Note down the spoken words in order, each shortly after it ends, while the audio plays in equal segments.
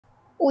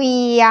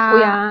We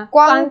are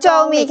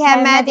Guangzhou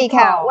MeCan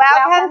Medical.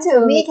 Welcome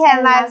to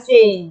MeCan live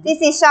stream.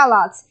 This is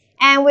Charlotte,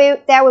 and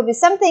there will be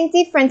something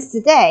different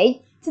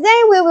today.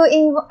 Today we will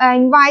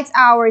invite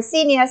our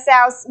senior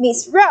sales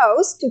Miss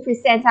Rose to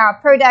present our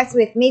products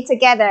with me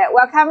together.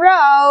 Welcome,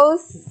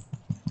 Rose.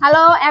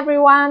 Hello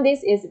everyone,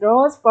 this is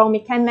Rose from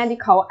MeCan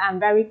Medical.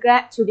 I'm very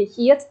glad to be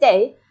here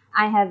today.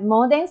 I have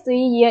more than 3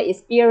 years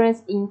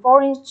experience in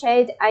foreign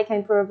trade. I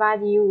can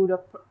provide you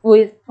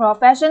with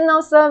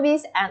professional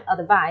service and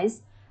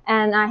advice.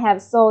 And I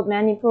have sold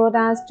many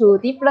products to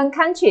different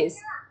countries.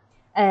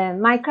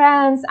 My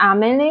clients are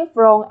mainly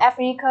from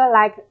Africa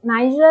like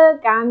Niger,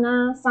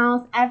 Ghana,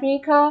 South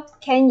Africa,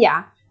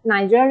 Kenya,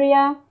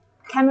 Nigeria,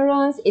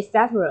 Cameroon,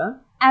 etc.,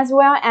 as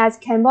well as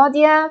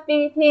Cambodia,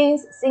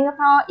 Philippines,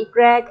 Singapore,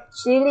 Iraq,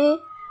 Chile,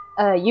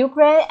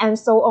 Ukraine, and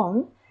so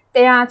on.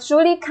 They are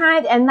truly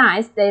kind and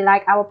nice. They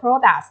like our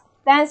products.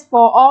 Thanks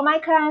for all my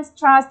clients'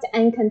 trust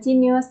and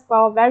continuous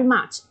support very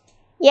much.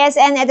 Yes,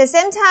 and at the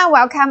same time,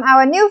 welcome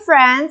our new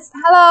friends.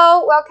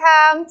 Hello,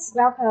 welcome.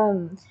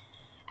 Welcome.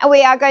 And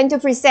we are going to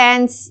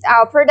present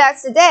our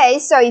products today.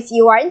 So if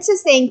you are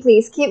interested,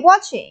 please keep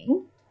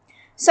watching.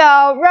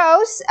 So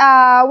Rose,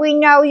 we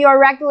know your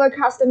regular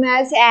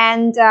customers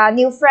and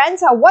new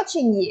friends are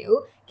watching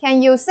you.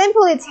 Can you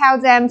simply tell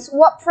them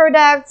what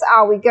products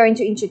are we going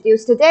to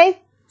introduce today?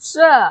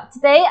 Sure.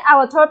 Today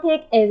our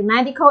topic is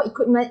medical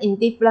equipment in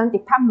different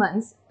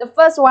departments. The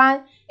first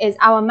one is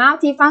our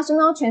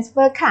multifunctional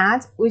transfer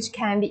card, which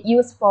can be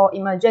used for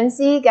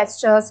emergency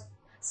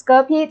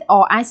gastroscopy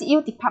or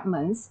ICU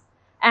departments.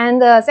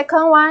 And the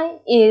second one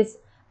is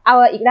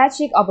our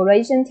electric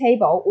operation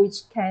table,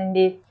 which can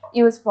be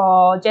used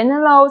for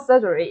general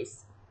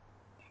surgeries.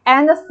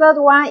 And the third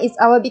one is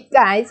our big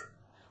guys,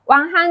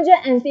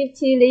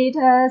 150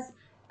 liters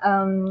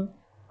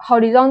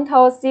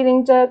horizontal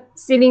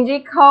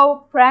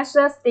cylindrical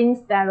pressure steam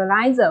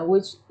sterilizer,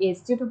 which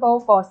is suitable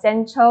for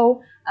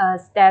central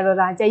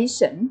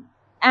sterilization.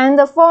 And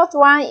the fourth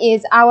one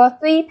is our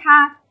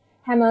 3-part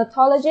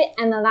hematology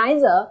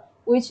analyzer,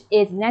 which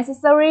is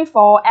necessary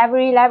for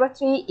every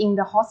laboratory in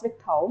the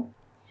hospital.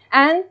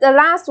 And the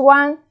last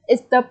one is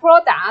the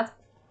product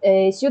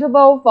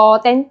suitable for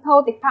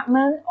dental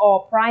department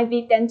or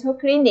private dental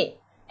clinic.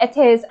 It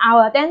is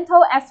our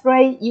dental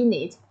X-ray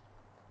unit.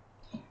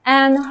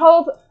 And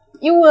hope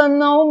you will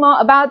know more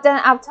about them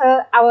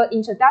after our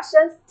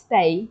introductions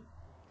today.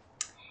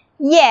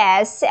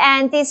 Yes,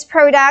 and these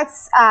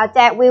products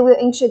that we will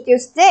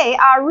introduce today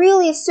are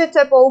really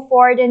suitable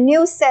for the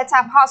new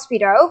setup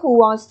hospital who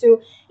wants to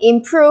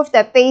improve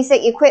the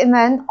basic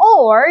equipment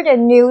or the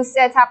new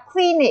setup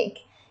clinic.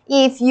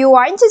 If you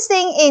are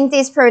interested in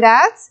these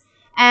products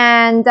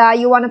and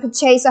you want to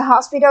purchase a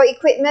hospital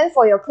equipment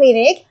for your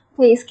clinic,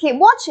 please keep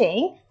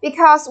watching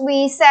because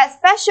we set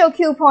special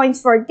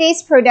coupons for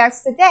these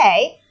products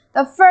today.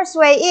 The first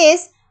way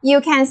is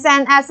you can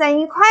send us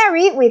an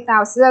inquiry with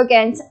our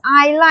slogan,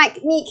 I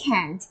like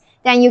MeCan.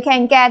 Then you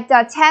can get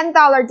the $10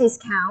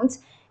 discount.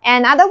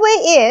 Another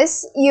way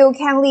is you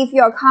can leave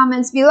your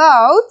comments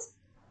below.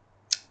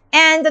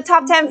 And the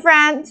top 10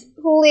 friends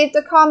who leave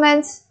the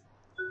comments,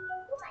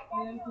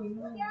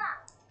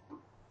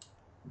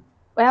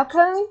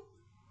 welcome.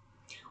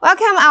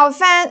 Welcome our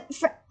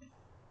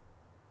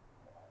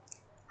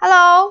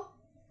Hello.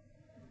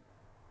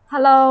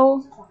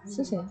 Hello.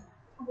 是谁？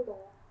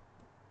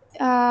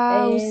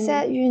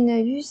 c'est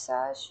une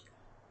usage.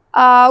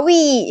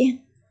 Oui.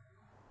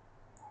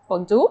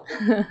 Bonjour.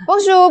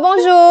 Bonjour,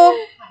 bonjour.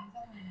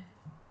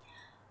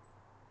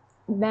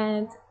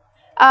 Matt.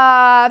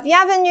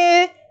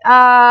 Bienvenue,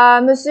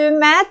 Monsieur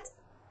Matt.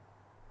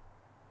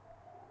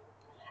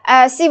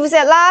 Si vous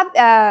êtes là,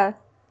 讲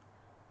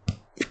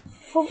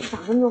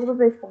这么多会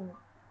被封吗？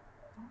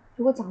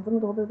如果讲这么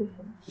多会被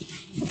封。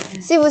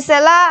Si vous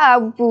êtes là,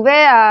 vous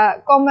pouvez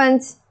comment.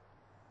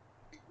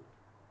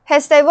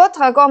 Restez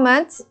votre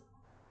comment.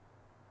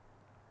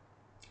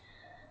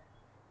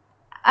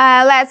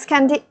 Let's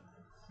continue.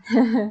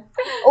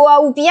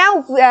 Ou bien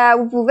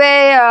vous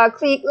pouvez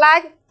click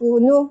like pour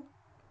nous.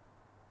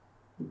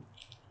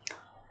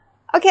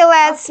 Okay,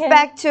 let's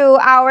back to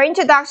our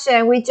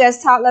introduction. We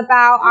just talked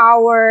about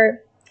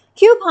our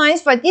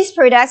coupons for these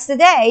products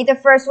today. The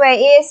first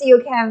way is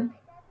you can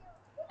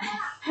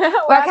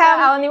welcome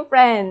our new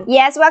friend.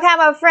 Yes, welcome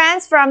our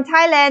friends from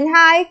Thailand.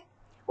 Hi.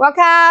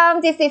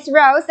 Welcome, this is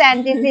Rose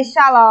and this is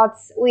Charlotte.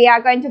 We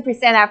are going to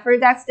present our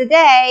products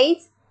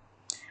today.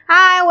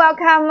 Hi,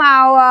 welcome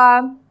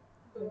our...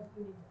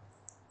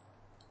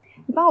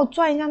 你帮我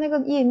转一下那个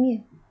页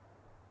面。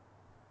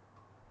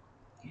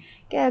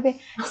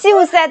Okay. Si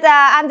vous êtes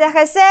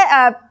intéressé,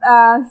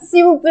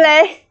 s'il vous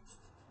plaît,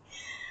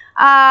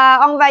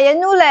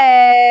 envoyez-nous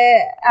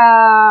les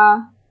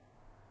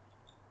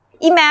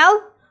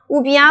emails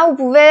ou bien vous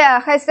pouvez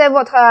rester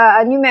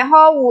votre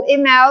numéro ou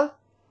email.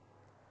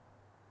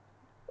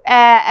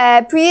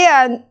 Puis,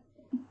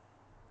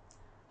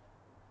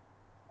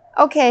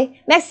 ok,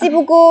 merci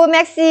beaucoup,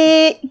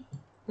 merci.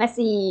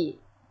 Merci.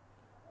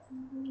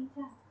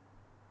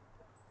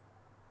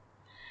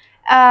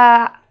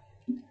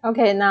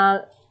 Okay,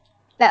 now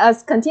Let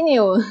us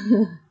continue.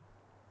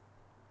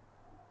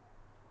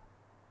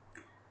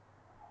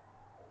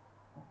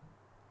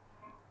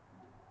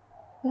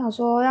 我想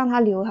说让他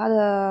留他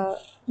的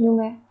new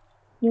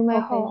May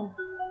后。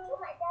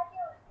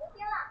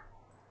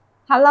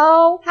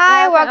Hello.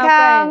 Hi,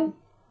 welcome.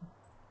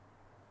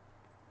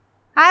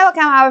 Hi,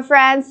 welcome our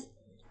friends.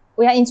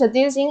 We are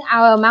introducing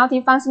our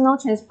multifunctional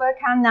transfer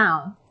card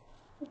now.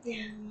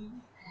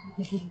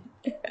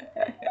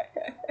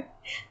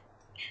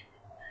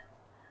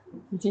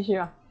 你继续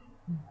吧。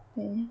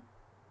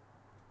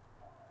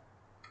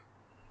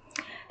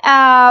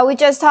We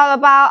just talked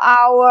about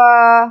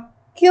our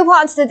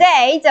coupons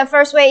today. The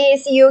first way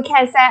is you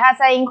can send us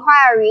an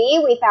inquiry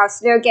with our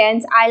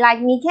slogans, I like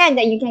MeCan,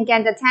 then you can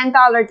get the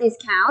 $10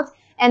 discount.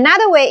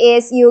 Another way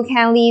is you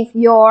can leave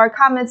your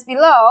comments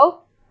below.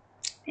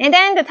 And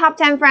then the top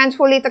 10 friends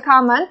who leave the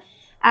comment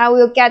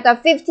will get the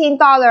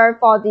 $15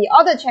 for the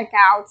other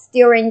checkouts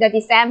during the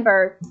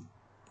December.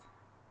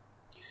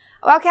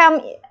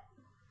 Welcome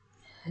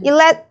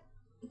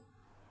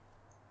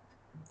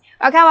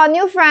our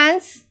new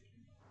friends.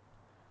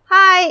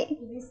 Hi.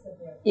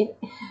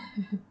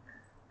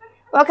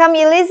 Welcome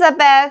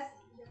Elizabeth.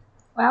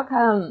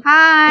 Welcome.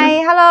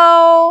 Hi.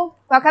 Hello.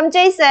 Welcome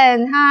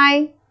Jason.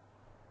 Hi.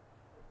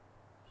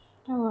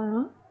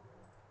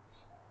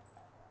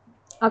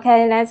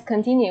 Okay, let's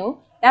continue.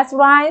 That's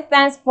right.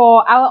 Thanks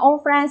for our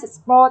own friends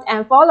support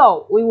and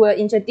follow. We will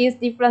introduce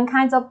different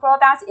kinds of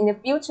products in the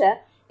future.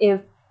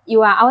 If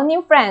you are our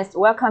new friends,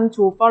 welcome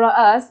to follow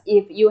us.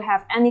 If you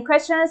have any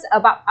questions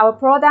about our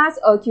products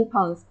or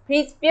coupons,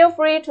 please feel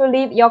free to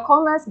leave your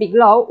comments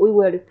below. We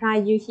will reply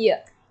you here.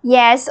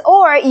 Yes,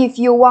 or if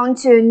you want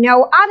to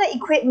know other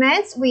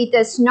equipments we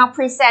does not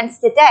present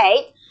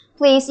today,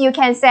 please you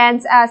can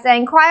send us an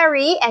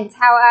inquiry and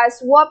tell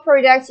us what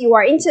products you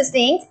are interested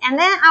in, and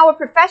then our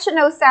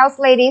professional sales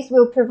ladies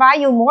will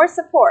provide you more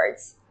support.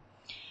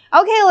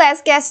 Okay,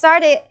 let's get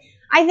started.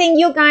 I think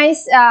you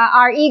guys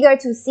are eager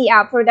to see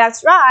our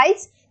products, right?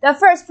 The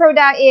first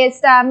product is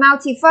the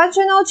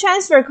multifunctional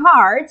transfer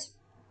card,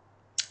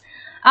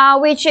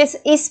 which is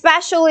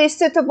especially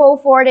suitable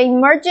for the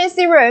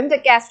emergency room, the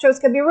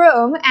gastroscopy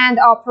room, and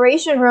the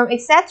operation room,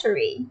 etc.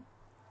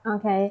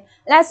 Okay,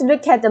 let's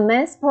look at the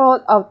main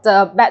support of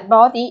the bed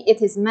body.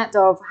 It is made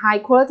of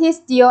high-quality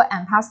steel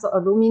and pastel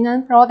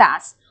aluminum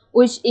products,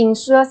 which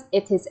ensures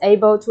it is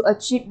able to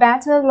achieve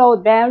better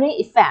load-bearing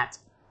effect.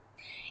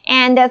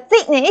 And the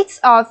thickness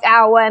of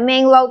our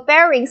main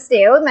load-bearing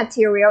steel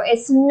material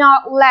is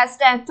not less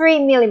than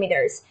 3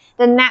 millimeters.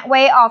 The net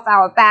weight of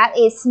our bed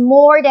is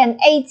more than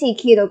 80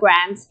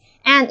 kilograms,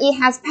 and it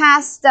has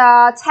passed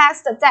the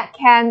test that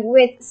can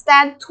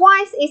withstand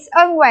twice its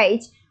own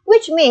weight,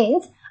 which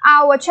means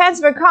our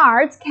transfer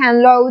cards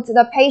can load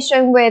the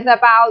patient with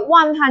about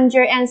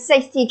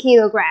 160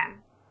 kilograms.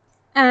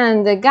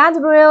 And the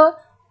guardrail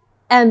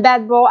and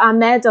bedboard are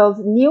made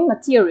of new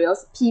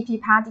materials, PP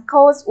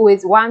particles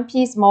with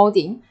one-piece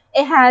molding.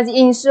 It has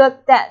ensured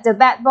that the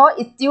bedboard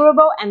is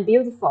durable and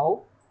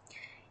beautiful.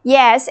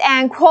 Yes,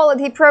 and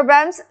quality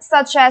problems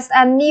such as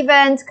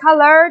uneven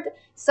colored,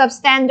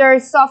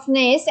 substandard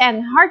softness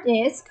and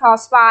hardness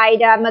caused by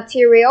the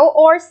material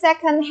or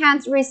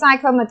second-hand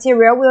recycled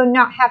material will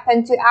not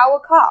happen to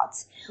our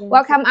cards. Yes.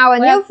 Welcome our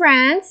new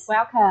friends.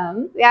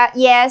 Welcome.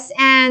 Yes,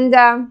 and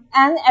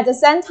at the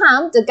same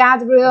time, the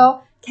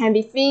guardrail can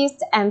be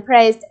fixed and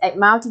placed at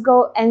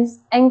multiple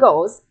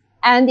angles,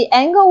 and the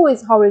angle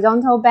with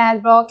horizontal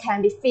bedboard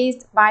can be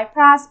fixed by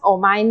plus or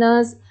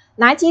minus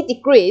 90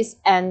 degrees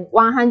and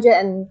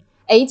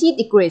 180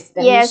 degrees.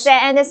 Yes,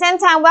 and at the same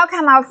time,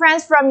 welcome our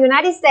friends from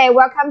United States.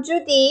 Welcome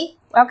Judy.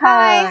 Welcome.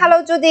 Hi,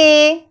 hello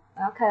Judy.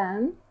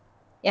 Welcome.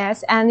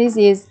 Yes, and this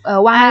is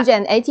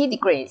 180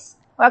 degrees.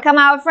 Welcome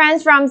our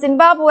friends from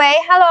Zimbabwe.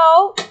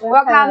 Hello.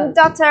 Welcome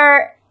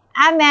Dr.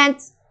 Ahmed.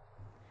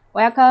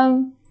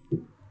 Welcome.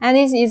 And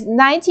this is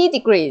 90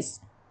 degrees.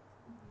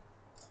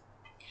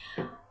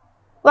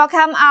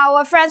 Welcome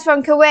our friends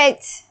from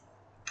Kuwait.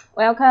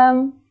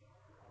 Welcome.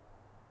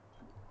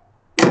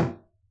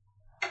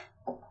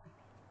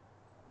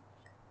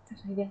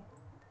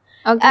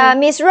 Okay.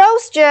 Ms.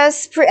 Rose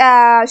just show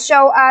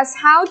us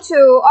how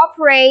to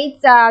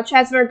operate the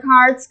transfer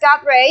card's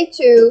guard rate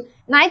to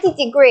 90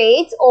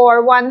 degrees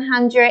or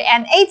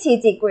 180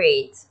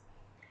 degrees.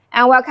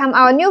 And welcome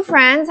our new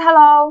friends.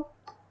 Hello.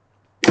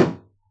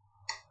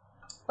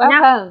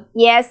 Welcome.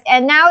 Yes,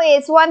 and now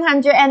it's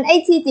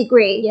 180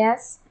 degrees.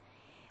 Yes.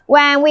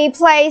 When we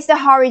place the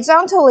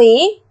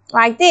horizontally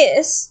like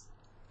this,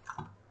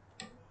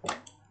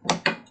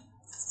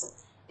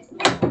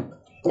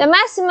 the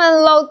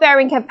maximum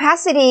load-bearing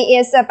capacity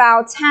is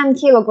about 10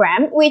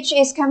 kilograms, which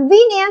is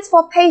convenient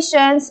for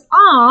patients'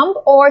 arm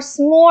or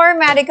small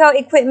medical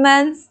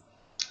equipment.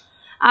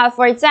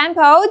 For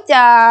example,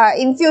 the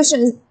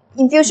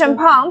infusion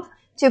pump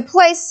to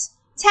place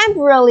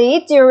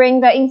temporarily during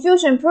the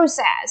infusion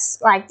process,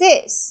 like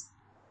this.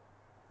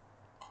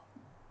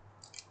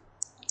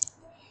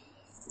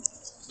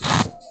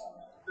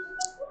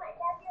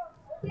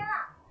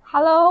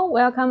 Hello,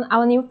 welcome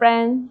our new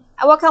friend.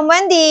 Welcome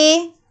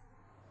Wendy.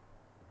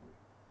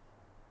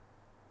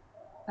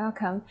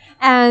 Welcome.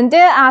 And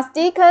there are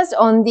stickers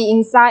on the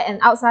inside and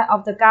outside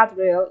of the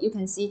guardrail. You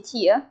can see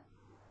here,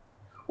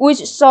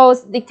 which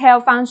shows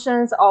detailed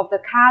functions of the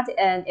card,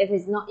 and it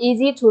is not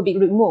easy to be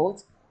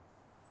removed.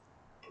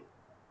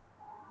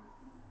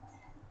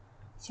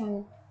 下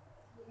面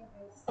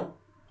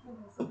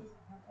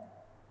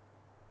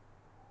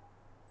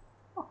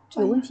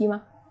有问题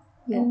吗？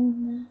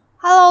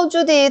 Hello,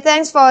 Judy.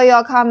 Thanks for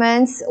your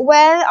comments.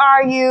 When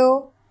are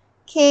you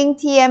King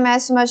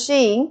TMS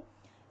machine?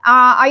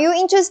 Are you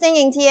interested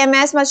in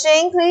TMS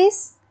machine,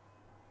 please?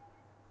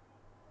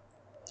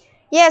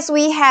 Yes,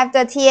 we have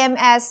the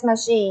TMS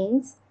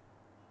machines.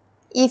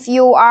 If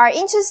you are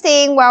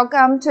interested,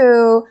 welcome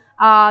to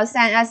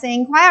send us an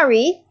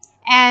inquiry,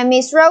 and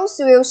Miss Rose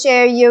will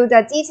share you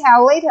the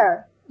detail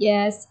later.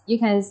 Yes, you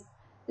can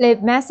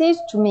leave message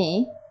to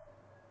me.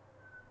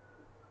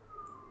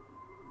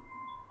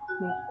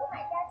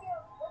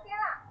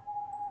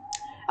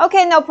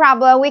 Okay, no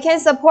problem. We can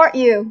support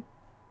you.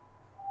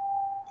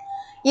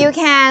 You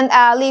can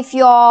leave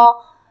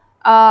your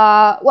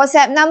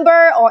WhatsApp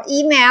number or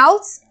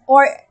emails,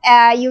 or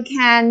you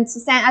can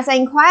send us an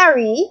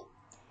inquiry,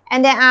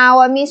 and then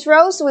our Miss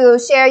Rose will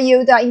share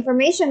you the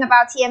information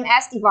about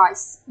TMS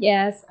device.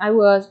 Yes, I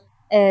will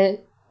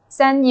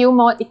send you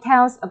more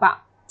details about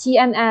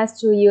TMS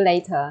to you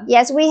later.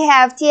 Yes, we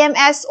have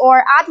TMS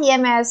or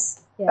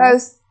RTMS, yes.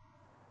 both.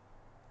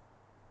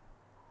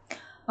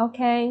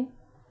 Okay.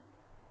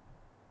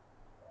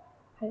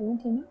 还有问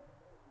题吗？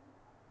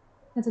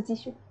那就继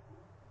续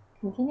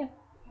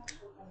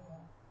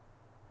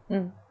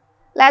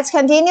continue。Let's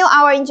continue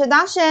our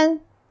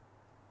introduction.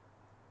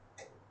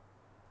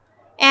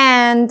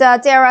 And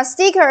there are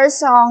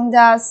stickers on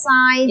the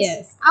side,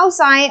 yes.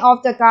 outside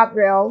of the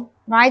guardrail,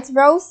 right,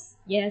 Rose?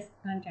 Yes,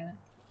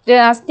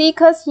 there are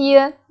stickers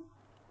here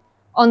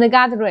on the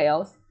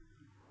guardrails.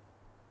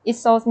 It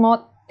shows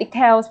more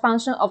detailed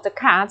function of the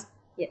card.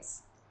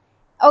 Yes.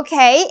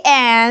 Okay,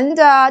 and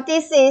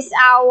this is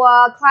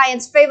our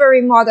client's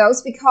favorite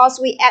models because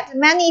we add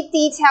many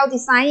detailed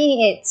design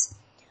in it.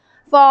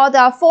 For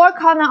the four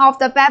corner of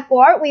the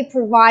backboard, we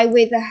provide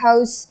with a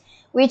hose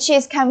which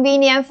is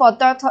convenient for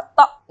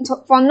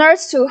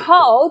nurse to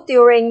hold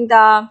during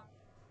the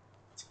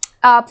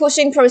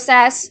pushing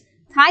process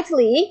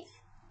tightly.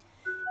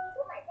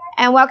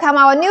 And welcome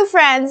our new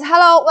friends.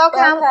 Hello,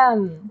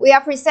 welcome. We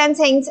are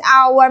presenting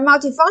our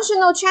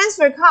multifunctional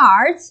transfer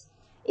cards.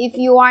 If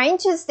you are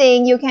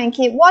interested, you can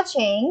keep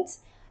watching.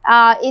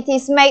 It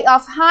is made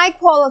of high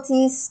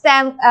quality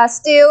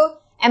steel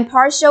and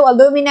partial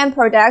aluminum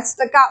products.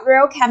 The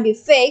guardrail can be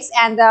fixed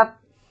and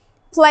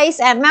placed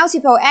at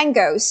multiple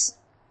angles.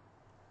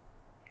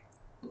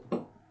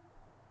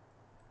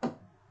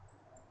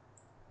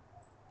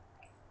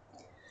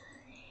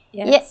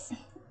 Yes.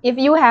 If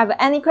you have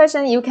any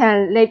question, you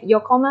can leave your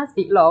comments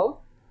below.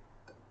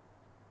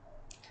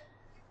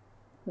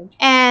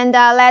 And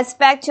let's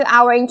back to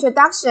our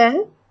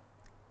introduction.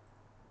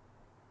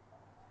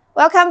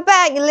 Welcome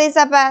back,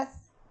 Elizabeth.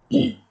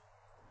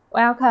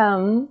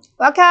 Welcome.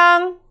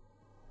 Welcome.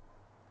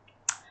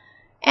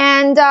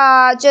 And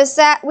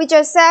we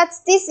just said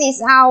this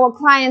is our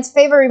client's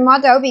favorite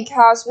model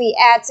because we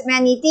add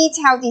many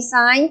detailed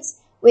designs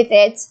with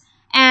it.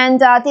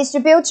 And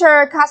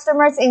distributor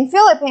customers in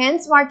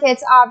Philippines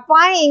markets are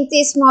buying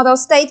this model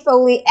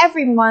faithfully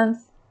every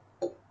month.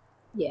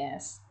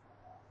 Yes.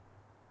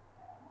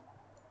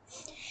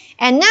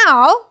 And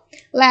now,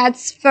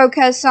 let's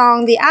focus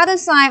on the other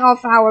side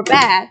of our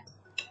bed.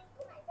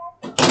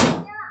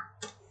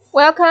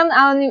 Welcome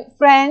our new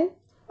friend.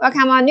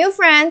 Welcome our new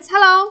friends.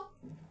 Hello.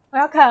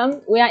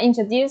 Welcome. We are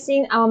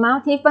introducing our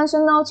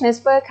multifunctional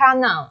transfer card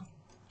now.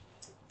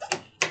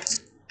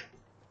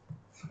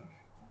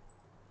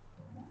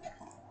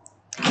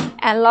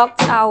 And lock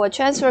our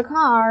transfer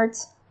card.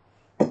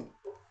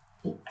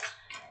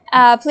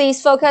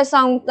 Please focus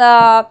on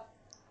the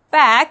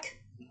back.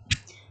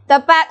 The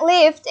back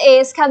lift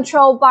is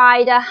controlled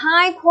by the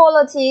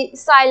high-quality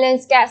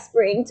silent gas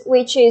spring,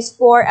 which is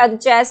for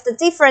adjust the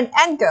different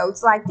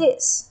angles like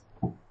this.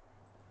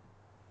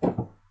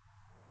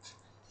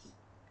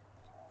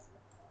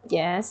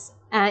 Yes,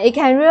 and it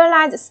can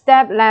realize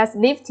step-less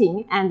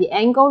lifting, and the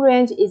angle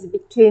range is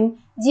between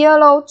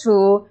 0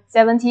 to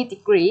 70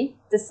 degrees.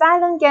 The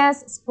silent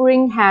gas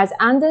spring has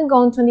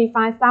undergone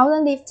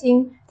 25,000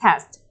 lifting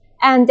tests,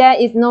 and there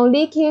is no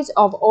leakage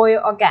of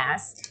oil or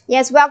gas.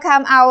 Yes,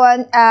 welcome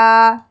our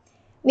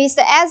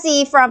Mr.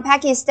 Azzy from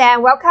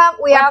Pakistan. Welcome.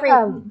 We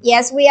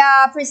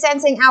are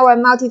presenting our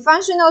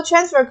multifunctional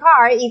transfer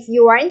card. If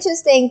you are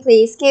interested,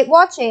 please keep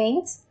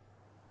watching.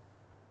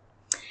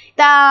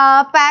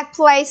 The back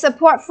plate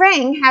support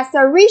frame has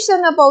a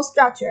reasonable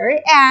structure,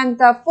 and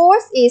the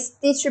force is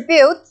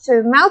distributed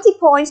to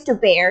multi-points to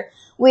bear,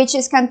 which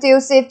is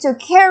conducive to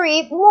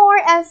carry more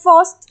and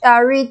force,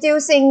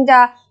 reducing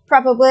the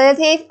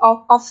probability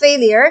of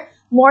failure,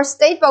 more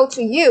stable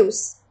to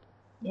use.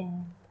 Yeah.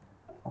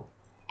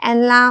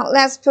 And now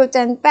let's put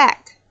them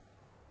back.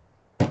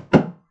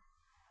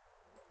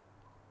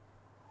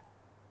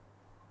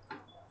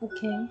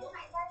 Okay.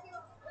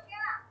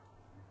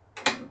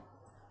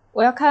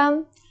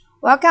 Welcome.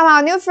 Welcome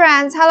our new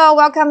friends. Hello,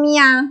 welcome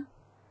Mia.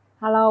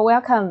 Hello,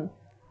 welcome.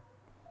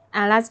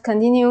 And let's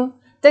continue.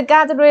 The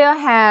guardrail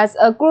has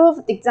a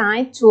groove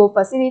designed to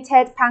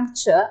facilitate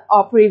puncture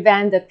or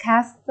prevent the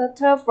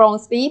catheter from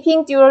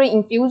slipping during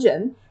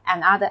infusion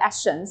and other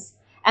actions,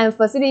 and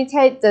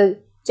facilitate the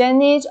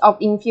drainage of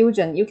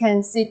infusion. You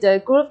can see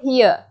the groove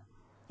here.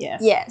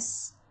 Yes.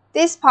 Yes,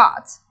 this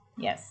part.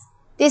 Yes.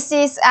 This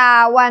is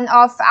one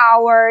of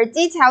our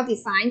detailed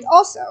designs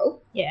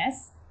also.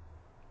 Yes.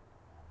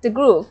 The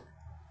groove.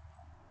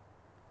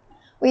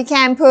 We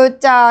can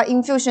put the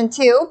infusion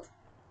tube.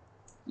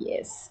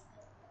 Yes.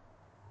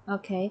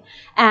 Okay.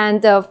 And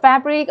the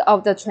fabric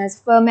of the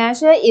transfer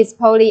measure is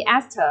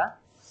polyester.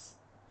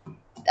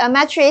 The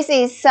mattress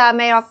is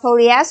made of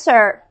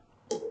polyester.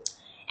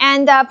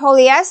 And the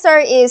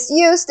polyester is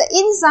used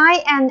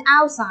inside and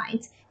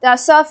outside. The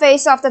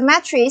surface of the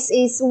mattress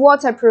is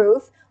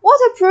waterproof.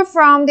 Waterproof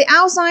from the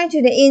outside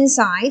to the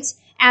inside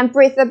and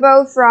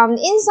breathable from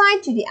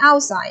inside to the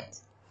outside.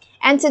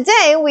 And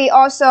today we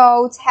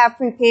also have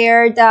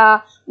prepared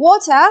the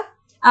water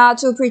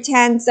to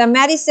pretend the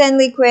medicine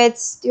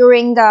liquids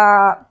during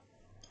the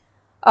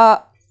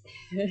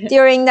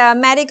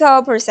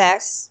medical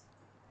process.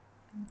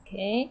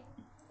 Okay.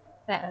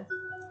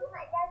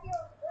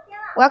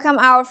 Welcome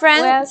our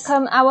friends.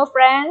 Welcome our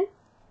friend.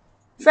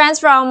 Friends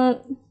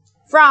from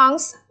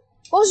France.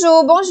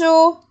 Bonjour,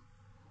 bonjour.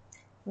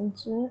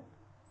 Bonjour.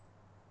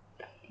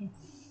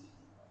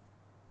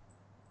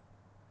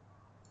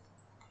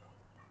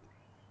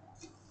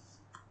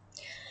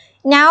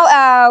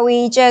 Now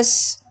we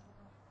just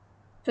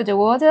put the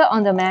water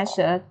on the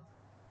measure.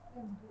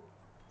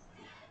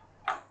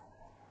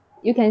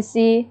 You can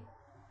see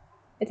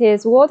it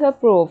is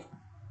waterproof.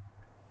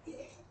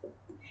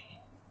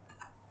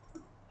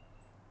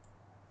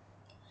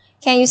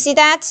 Can you see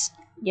that?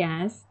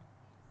 Yes.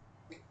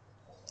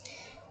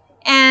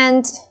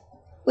 And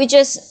we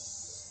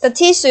just, the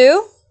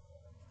tissue,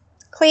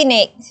 clean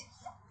it.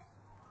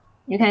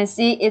 You can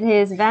see it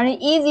is very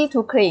easy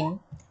to clean.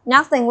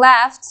 Nothing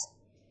left.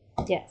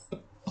 Yes.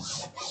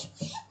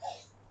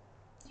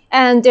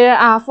 And there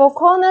are 4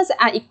 corners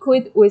are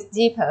equipped with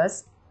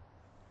zippers.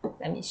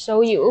 Let me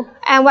show you.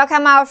 And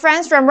welcome our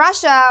friends from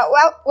Russia.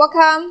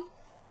 Welcome.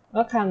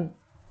 Welcome.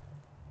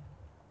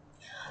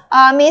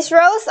 Ms.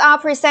 Rose are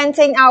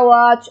presenting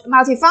our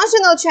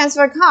multifunctional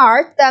transfer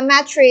card. The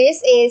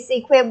mattress is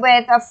equipped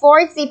with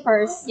 4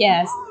 zippers.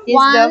 Yes. This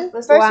one,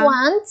 the first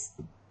one.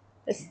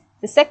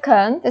 The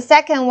second. The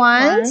second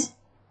one.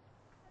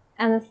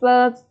 And the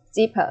third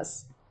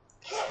zippers.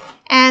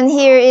 And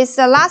here is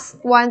the last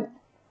one.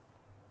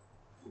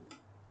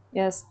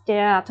 Yes,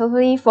 there are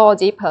totally 4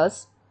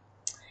 zippers.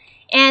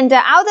 And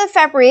the outer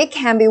fabric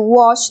can be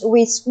washed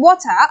with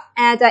water,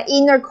 and the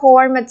inner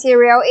core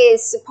material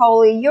is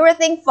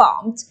polyurethane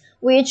foamed,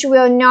 which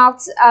will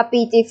not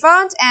be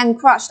deformed and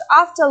crushed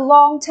after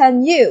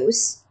long-term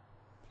use.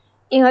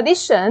 In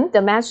addition,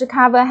 the mattress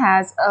cover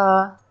has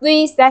a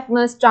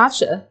 3-segment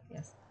structure.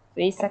 Yes,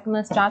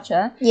 3-segment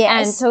structure.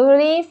 Yes. And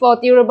totally 4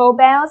 durable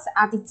belts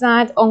are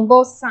designed on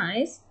both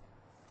sides.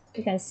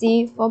 You can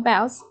see 4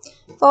 belts.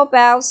 4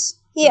 belts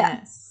here.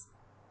 Yes.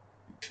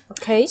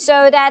 Okay.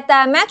 So that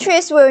the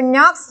mattress will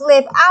not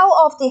slip out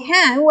of the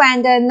hand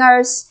when the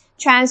nurse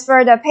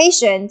transfers the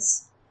patient.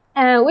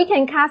 And we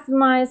can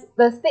customize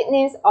the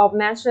thickness of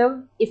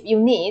mattress if you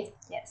need.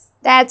 Yes.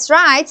 That's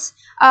right.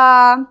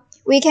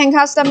 We can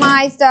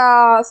customize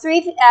the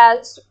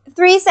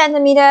 3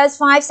 centimeters,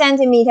 5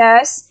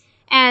 centimeters,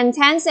 and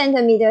 10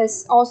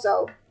 centimeters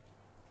also.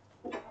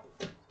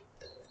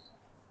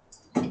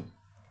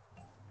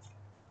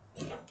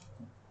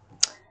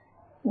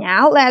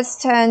 Now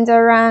let's turn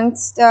around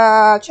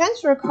the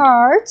transfer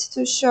card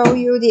to show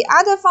you the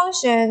other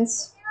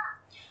functions.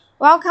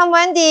 Welcome,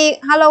 Wendy.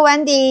 Hello,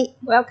 Wendy.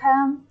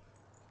 Welcome.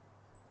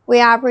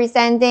 We are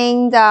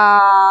presenting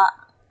the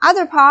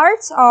other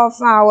parts of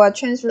our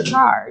transfer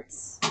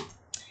cards.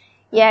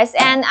 Yes,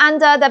 and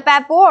under the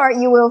backboard,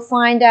 you will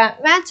find a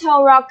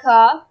metal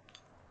rocker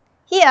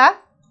here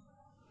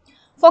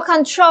for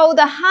control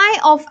the height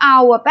of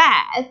our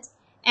bed.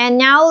 And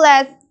now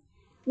let's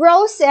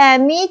Rose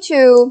and me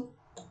to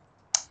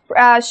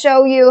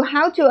show you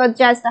how to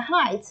adjust the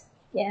height.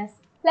 Yes.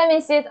 Let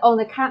me sit on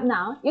the cab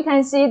now. You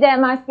can see that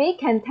my feet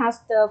can touch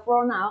the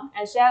floor now.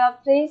 And Sheila,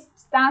 please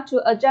start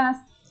to adjust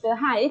the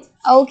height.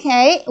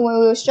 Okay, we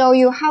will show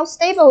you how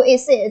stable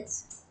is it.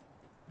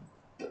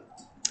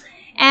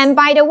 And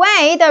by the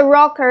way, the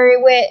rocker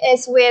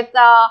is with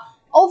the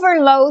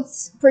overload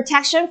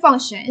protection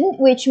function,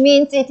 which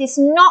means it is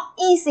not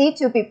easy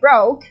to be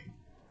broke.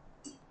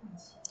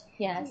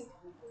 Yes.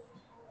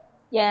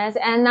 Yes,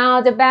 and now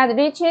the bed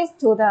reaches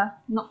to the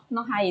not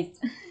highest.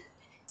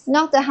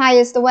 Not the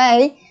highest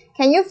way.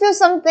 Can you feel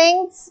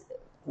something,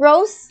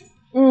 Rose?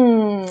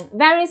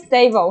 Very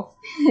stable.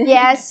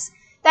 Yes,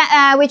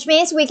 that which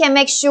means we can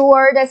make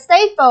sure the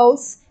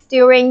stables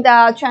during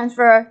the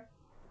transfer.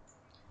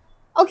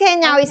 Okay,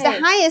 now it's the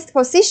highest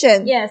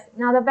position. Yes,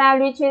 now the bed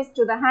reaches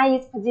to the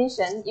highest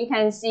position. You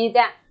can see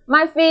that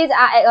my feet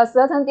are at a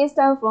certain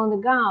distance from the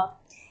ground.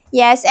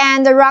 Yes,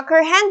 and the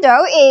rocker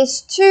handle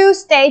is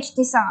two-stage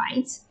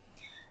design.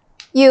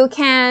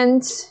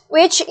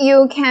 Which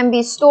you can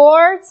be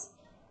stored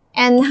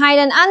and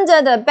hidden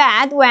under the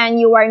bed when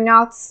you are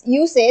not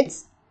use it,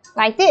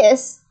 like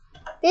this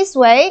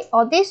way,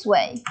 or this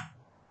way,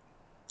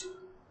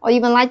 or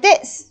even like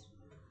this.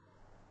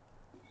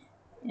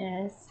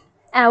 Yes.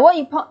 And what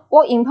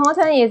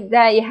important is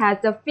that it has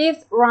the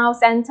fifth round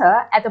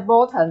center at the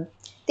bottom.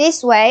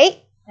 This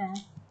way. Yeah.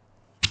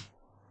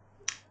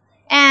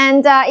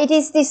 And it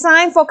is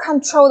designed for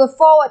control the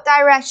forward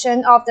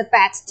direction of the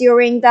bed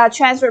during the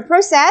transfer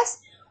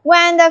process.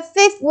 When the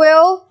fifth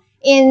wheel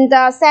in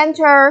the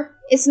center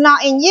is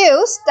not in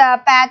use, the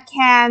bed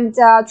can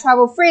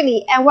travel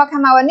freely. And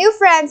welcome our new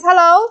friends.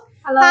 Hello.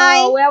 Hello.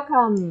 Hi.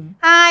 Welcome.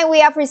 Hi.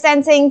 We are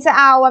presenting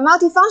our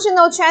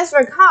multifunctional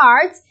transfer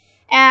card.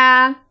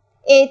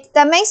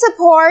 The main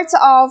support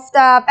of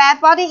the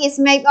bed body is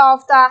made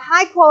of the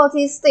high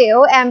quality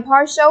steel and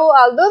partial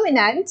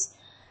aluminum.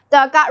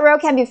 The guardrail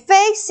can be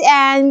fixed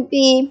and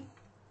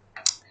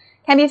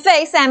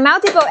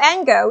multiple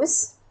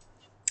angles.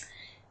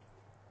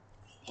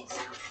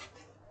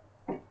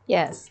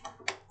 Yes.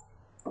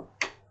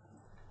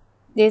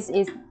 This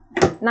is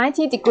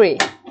 90 degree.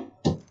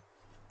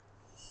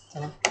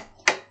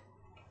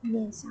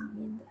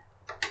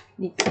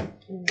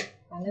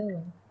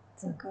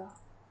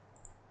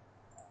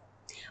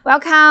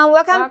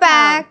 Welcome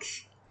back.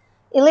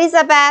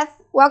 Elizabeth,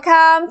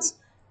 welcome.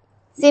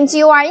 Since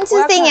you are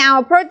interested in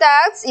our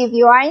products, if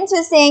you are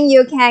interested,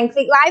 you can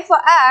click like for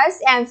us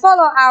and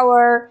follow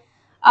our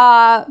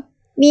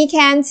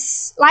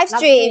MeCan's live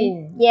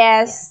stream.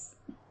 Yes.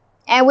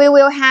 And we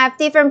will have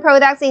different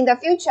products in the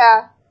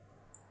future.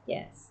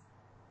 Yes.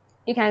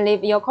 You can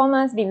leave your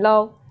comments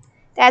below.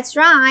 That's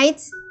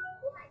right.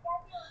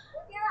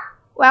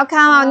 Welcome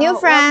our new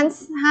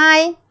friends.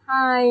 Hi.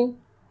 Hi.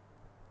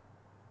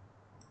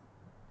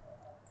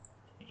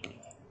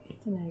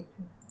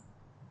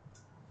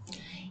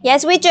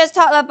 Yes, we just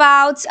talked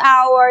about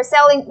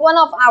one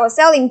of our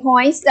selling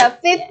points, the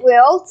fifth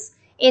wheel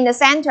in the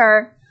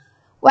center.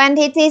 When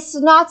it is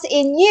not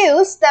in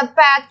use, the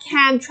bed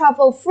can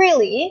travel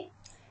freely.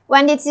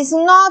 When it is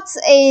not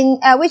in,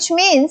 which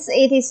means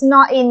it is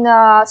not in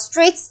a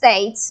straight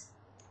state.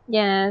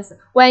 Yes,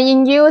 when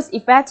in use,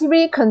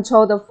 effectively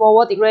control the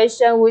forward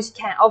direction, which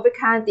can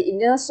overcome the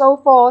inertial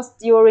force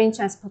during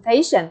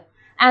transportation,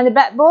 and the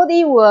bed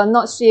body will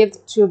not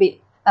shift to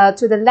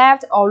the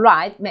left or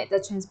right, make the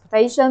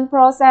transportation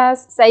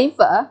process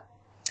safer.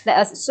 Let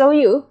us show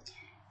you.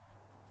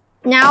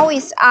 Now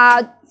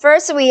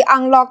first we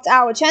unlocked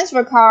our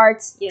transfer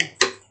cards. Yes.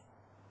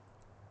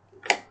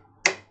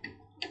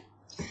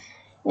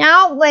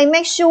 Now we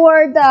make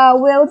sure the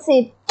wheels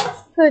is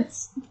put.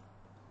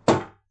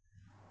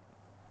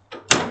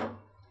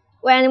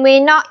 When we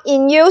not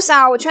in use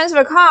our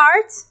transfer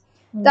cards,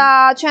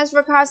 the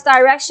transfer card's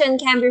direction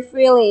can be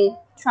freely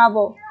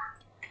travel.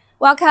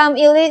 Welcome,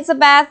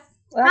 Elizabeth.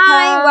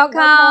 Hi,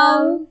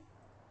 welcome.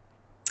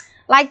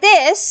 Like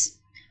this.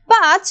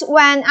 But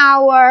when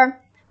our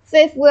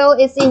fifth wheel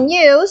is in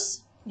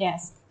use,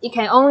 yes, it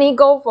can only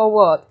go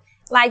forward.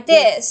 Like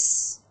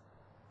this.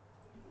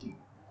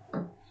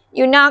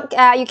 You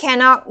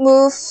cannot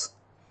move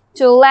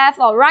to left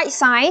or right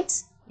side.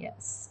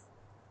 Yes.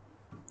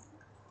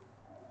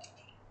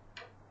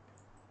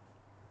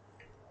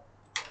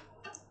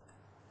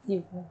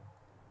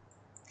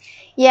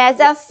 Yes,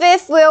 the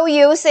fifth wheel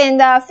used in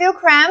the fuel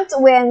cramped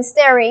when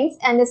steering,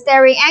 and the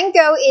steering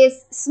angle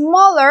is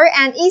smaller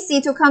and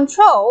easy to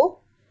control.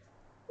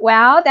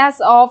 Well,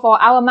 that's all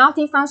for our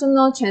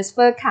multifunctional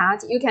transfer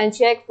card. You can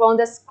check from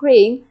the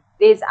screen.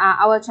 These are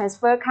our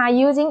transfer card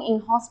using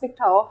in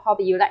hospital. Hope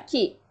you like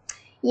it.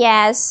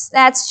 Yes,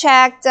 let's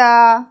check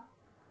the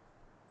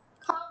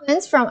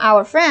comments from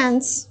our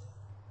friends.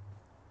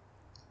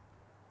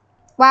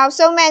 Wow,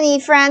 so many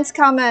friends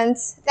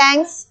comments.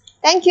 Thanks.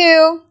 Thank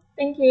you.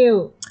 Thank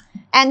you.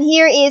 And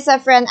here is a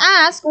friend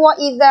asked, what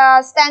is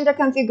the standard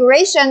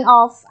configuration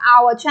of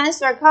our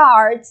transfer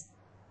cards?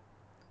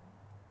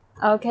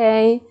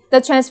 Okay,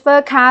 the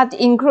transfer card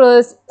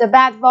includes the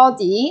bed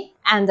body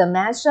and the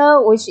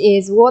measure, which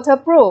is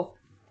waterproof,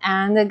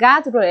 and the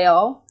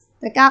guardrail.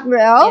 The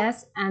guardrail.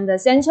 Yes, and the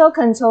central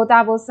control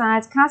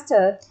double-side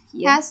caster.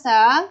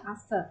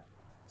 Caster.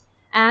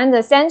 And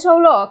the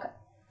central lock.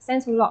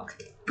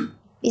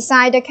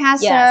 Beside the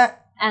caster. Yes.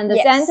 And the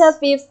center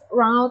fifth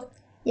round.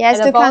 Yes,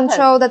 to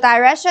control the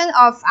direction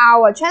of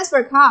our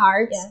transfer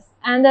cards. Yes.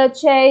 And the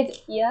shade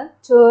here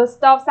to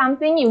stop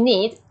something you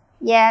need.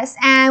 Yes,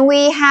 and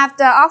we have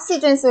the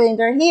oxygen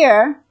cylinder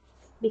here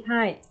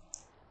behind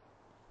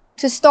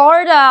to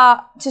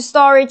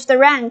storage the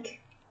rank.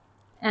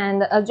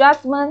 And the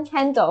adjustment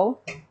handle.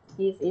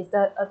 This is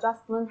the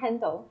adjustment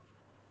handle.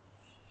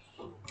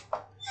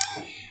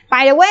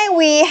 By the way,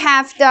 we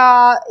have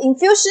the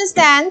infusion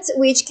stand,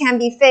 which can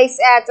be fixed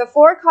at the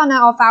four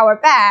corners of our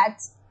bed.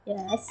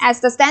 Yes.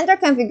 As the standard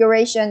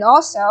configuration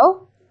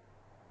also.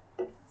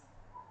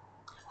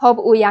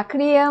 Hope we are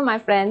clear, my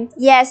friend.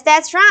 Yes,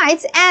 that's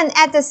right. And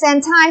at the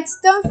same time,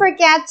 don't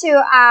forget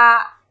to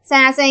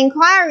send us an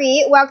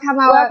inquiry. Welcome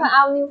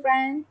our new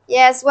friend.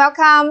 Yes,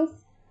 welcome.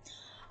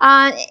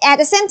 At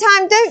the same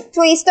time,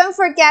 please don't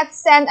forget to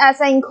send us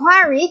an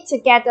inquiry to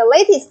get the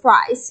latest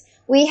price.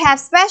 We have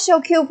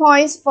special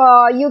coupons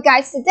for you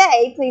guys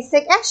today. Please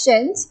take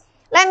actions.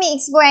 Let me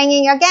explain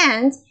it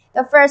again.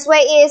 The first way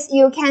is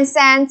you can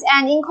send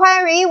an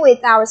inquiry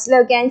with our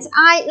slogan,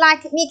 I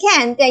like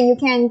MeCan, then you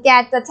can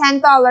get the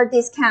 $10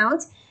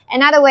 discount.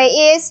 Another way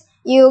is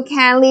you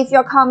can leave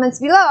your comments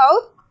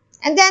below,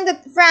 and then the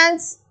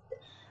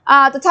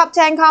top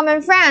 10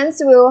 common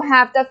friends will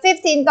have the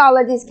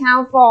 $15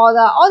 discount for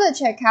the order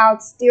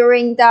checkouts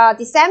during the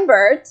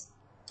December.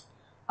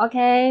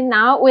 Okay,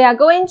 now we are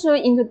going to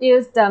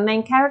introduce the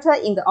main character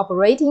in the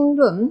operating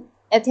room.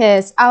 It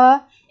is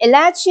our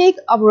electric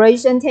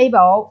operation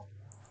table.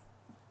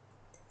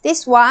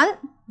 This one?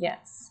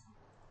 Yes.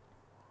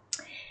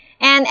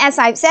 And as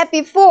I've said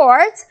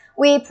before,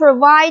 we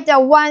provide a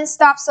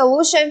one-stop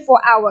solution for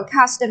our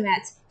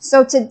customers.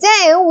 So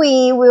today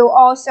we will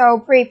also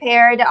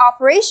prepare the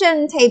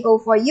operation table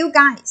for you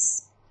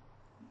guys.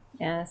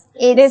 Yes.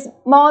 This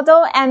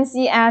model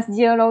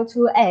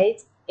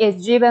MCS028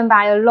 is driven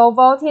by a low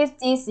voltage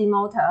DC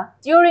motor.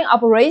 During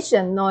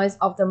operation, noise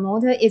of the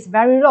motor is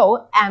very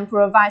low and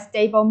provides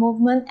stable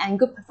movement and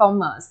good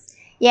performance.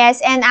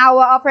 Yes, and our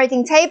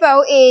operating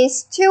table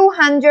is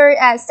 200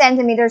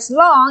 centimeters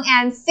long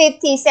and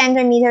 50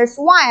 centimeters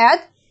wide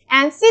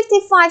and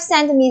 55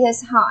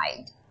 centimeters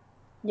high.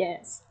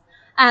 Yes.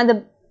 And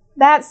the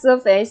bed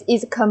surface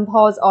is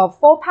composed of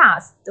 4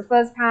 parts. The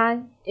first part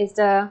is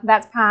the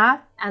bed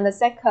part, and the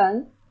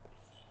second,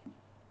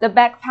 the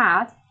back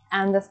part,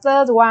 and the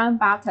third one,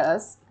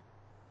 butters.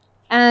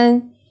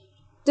 And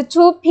the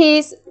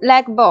 2-piece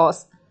leg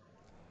bolts.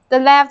 The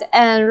left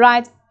and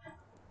right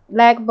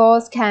leg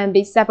bolts can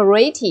be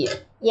separated.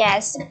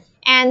 Yes,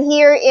 and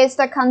here is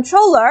the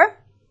controller,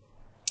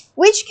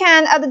 which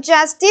can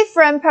adjust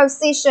different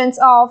positions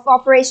of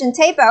operation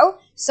table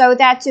so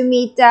that to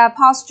meet the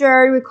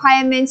posture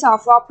requirements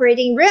of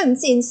operating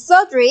rooms in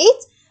surgery,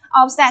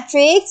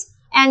 obstetrics,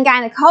 and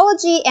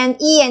gynecology and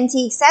ENT,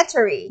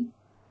 etc.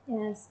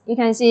 Yes, you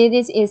can see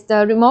this is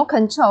the remote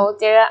control.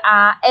 There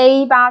are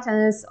 8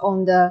 buttons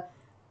on the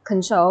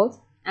control,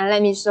 and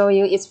let me show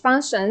you its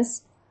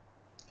functions.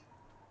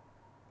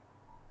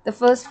 The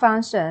first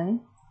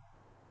function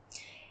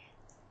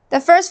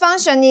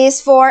is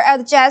for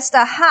adjust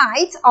the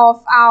height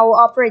of our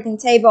operating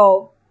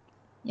table.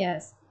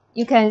 Yes,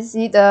 you can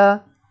see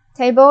the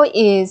table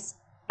is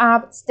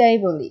up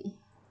stably.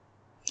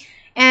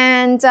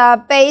 And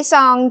based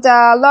on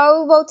the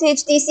low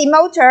voltage DC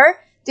motor,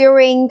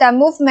 during the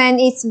movement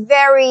it's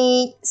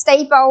very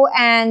stable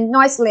and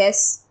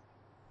noiseless.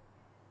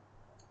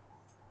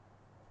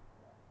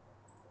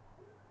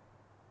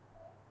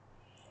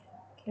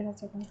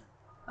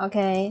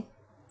 Okay.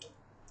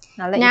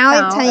 Now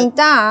I turn it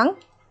down.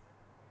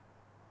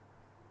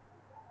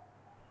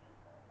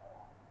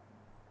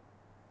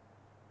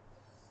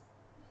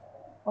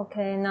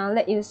 Okay, now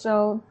let you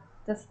show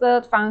the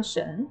third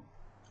function.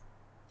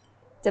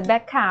 The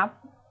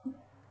backup.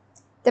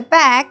 The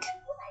back.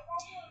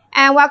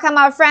 And welcome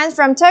our friends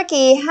from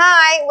Turkey.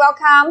 Hi,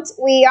 welcome.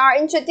 We are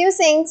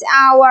introducing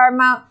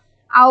our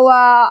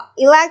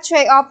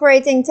electric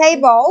operating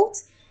table.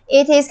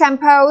 It is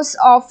composed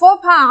of 4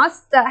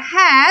 parts: the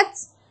head,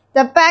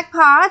 the back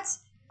part,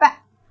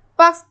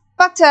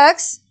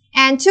 buttocks,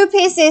 and 2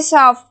 pieces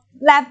of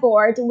leg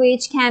board,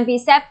 which can be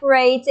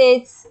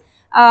separated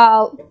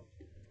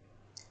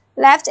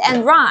left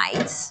and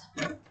right.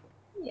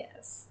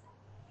 Yes.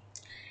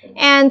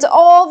 And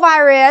all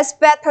various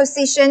bed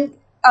position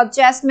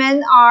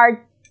adjustments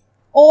are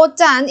all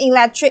done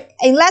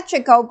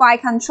electrical by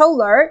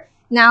controller.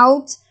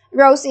 Now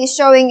Rose is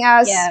showing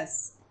us.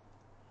 Yes.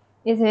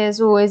 It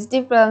is with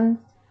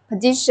different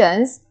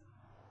positions,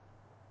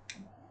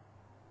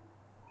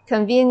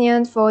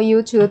 convenient for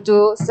you to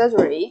do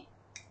surgery.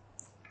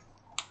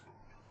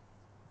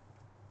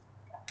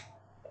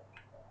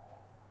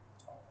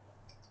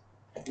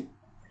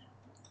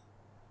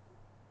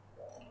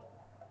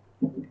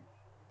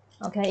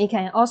 Okay, it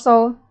can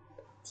also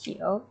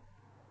tilt.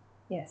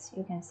 Yes,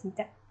 you can see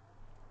that.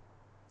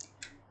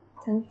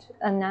 Turn to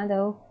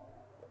another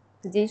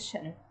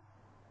position.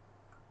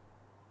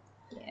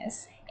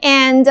 Yes.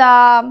 And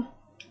the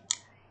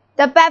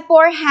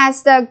bedboard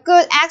has the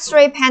good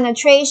X-ray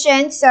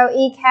penetration, so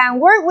it can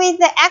work with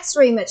the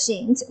X-ray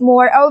machines.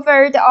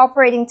 Moreover, the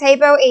operating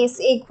table is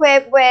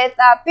equipped with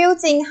a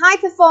built-in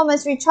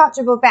high-performance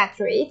rechargeable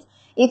battery.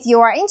 If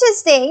you are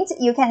interested,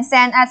 you can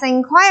send us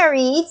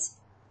inquiries.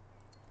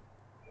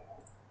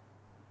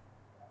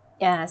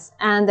 Yes,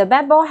 and the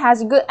bedboard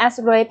has good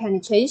X-ray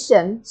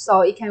penetration,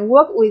 so it can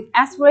work with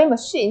X-ray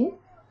machine.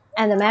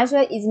 And the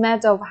measure is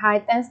made of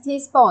high-density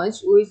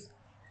sponge with.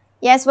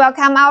 Yes,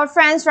 welcome our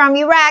friends from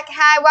Iraq.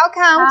 Hi,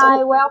 welcome.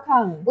 Hi,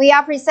 welcome. We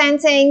are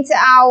presenting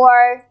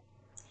our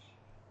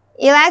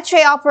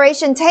electric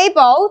operation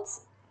table.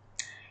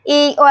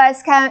 It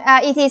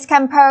is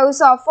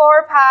composed of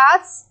 4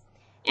 parts,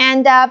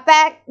 and the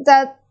back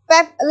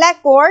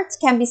leg board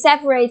can be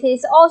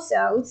separated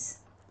also.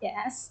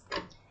 Yes.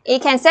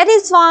 It can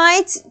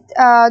satisfy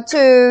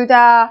to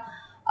the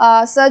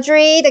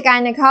surgery, the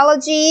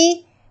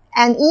gynecology,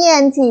 and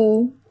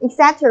ENT,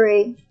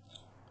 etc.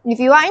 If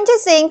you are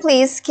interested,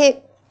 please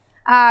keep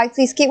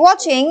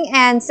watching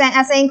and send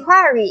us an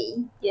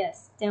inquiry.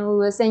 Yes. Then we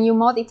will send you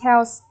more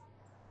details.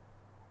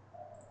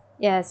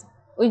 Yes.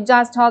 We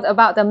just talked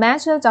about the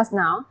mattress just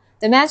now.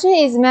 The mattress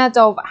is made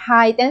of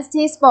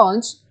high-density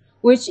sponge,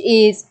 which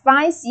is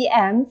 5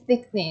 cm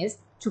thickness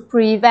to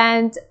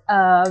prevent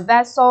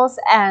vessels,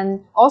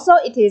 and also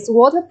it is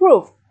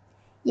waterproof.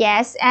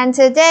 Yes, and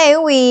today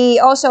we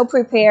also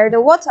prepare the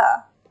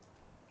water.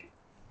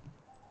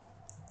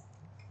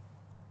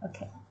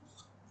 Okay.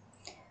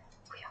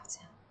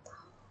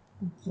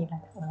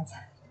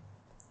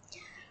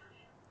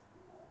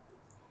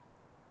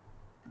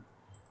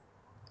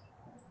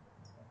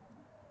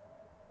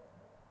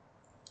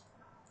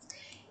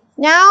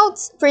 Now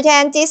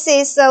pretend this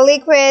is a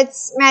liquid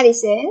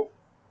medicine.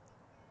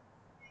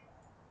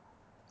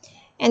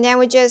 And then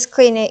we just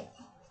clean it.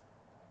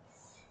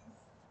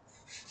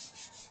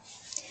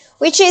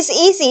 Which is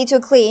easy to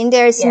clean.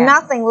 There's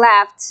nothing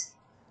left.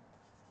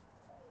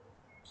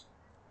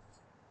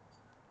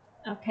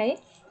 Okay.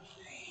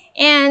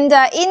 And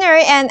the inner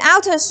and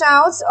outer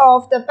shells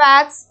of the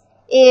bags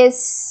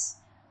is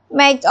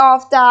made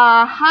of the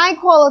high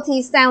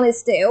quality stainless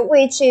steel,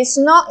 which is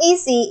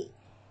easy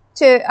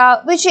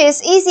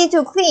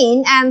to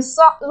clean and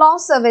long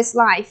service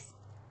life.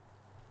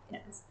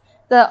 Yes.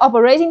 The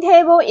operating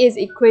table is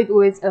equipped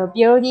with a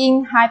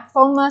built-in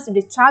high-performance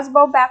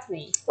rechargeable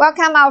battery.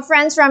 Welcome our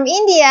friends from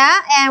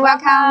India, and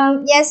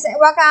welcome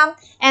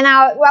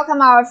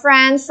our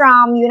friends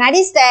from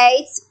United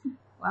States.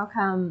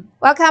 Welcome.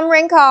 Welcome,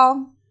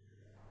 Wrinkle.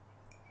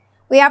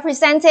 We are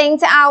presenting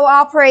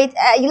our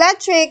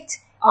electric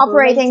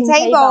operating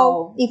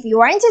table. If you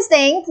are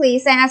interested,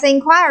 please send us an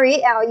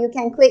inquiry, or you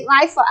can click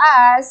like for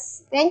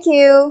us. Thank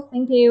you.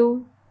 Thank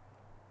you.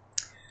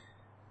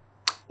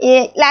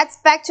 Let's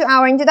back to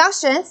our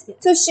introductions.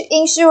 To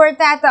ensure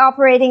that the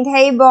operating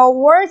table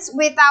works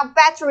without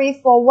battery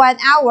for 1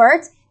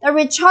 hour, the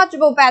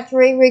rechargeable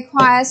battery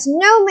requires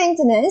no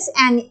maintenance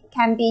and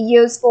can be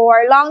used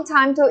for a long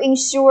time to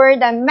ensure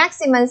the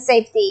maximum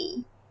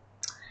safety.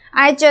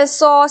 I just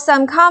saw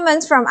some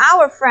comments from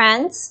our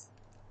friends.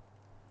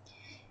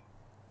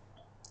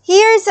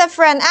 Here's a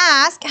friend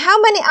asked, how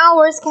many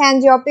hours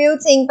can your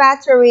built-in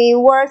battery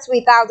work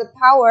without the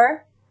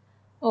power?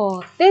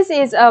 Oh, this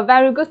is a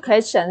very good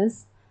question.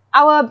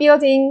 Our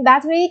built-in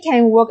battery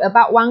can work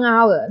about 1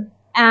 hour.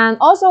 And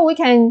also we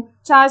can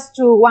charge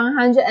to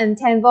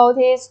 110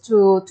 volts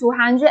to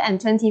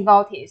 220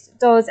 volts.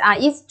 Those are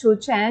easy to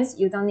change.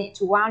 You don't need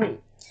to worry.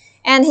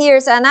 And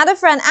here's another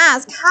friend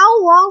asked,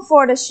 how long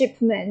for the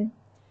shipment?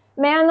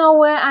 May I know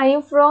where are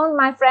you from,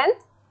 my friend?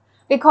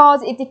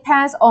 Because it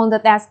depends on the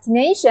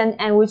destination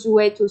and which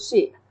way to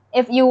ship.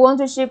 If you want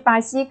to ship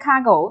by sea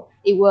cargo,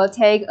 it will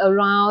take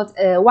around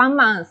 1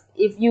 month.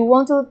 If you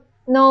want to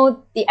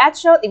know the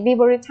actual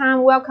delivery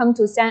time, welcome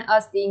to send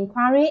us the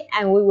inquiry,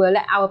 and we will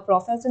let our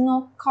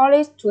professional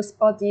colleagues to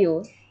support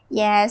you.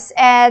 Yes,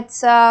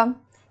 that's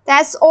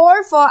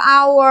all for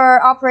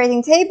our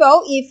operating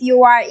table. If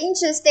you are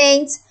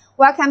interested,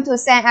 welcome to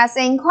send us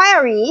an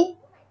inquiry.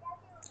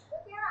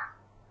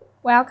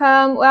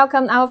 Welcome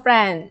our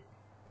friend.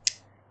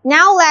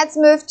 Now let's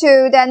move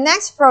to the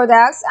next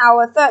product,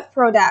 our third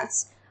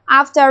product.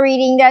 After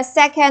reading the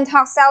second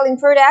hot-selling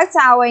product,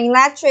 our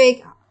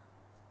electric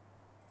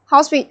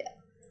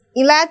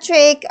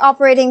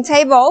operating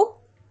table,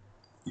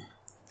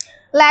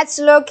 let's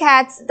look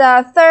at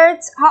the third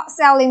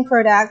hot-selling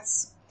product.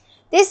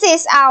 This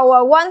is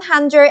our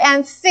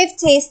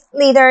 150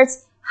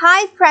 liters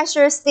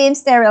high-pressure steam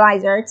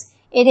sterilizer.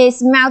 It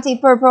is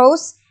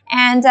multi-purpose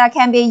and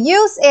can be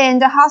used in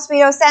the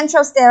hospital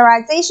central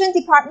sterilization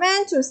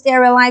department to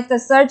sterilize the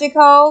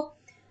surgical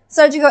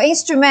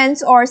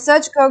instruments or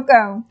surgical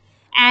gown.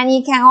 And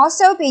it can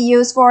also be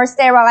used for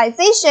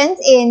sterilization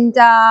in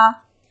the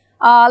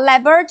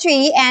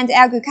laboratory and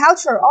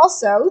agriculture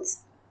also.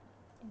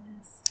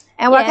 Yes.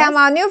 And welcome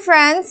our new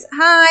friends.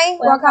 Hi,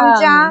 welcome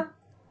Jia.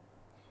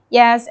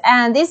 Yes,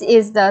 and this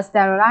is the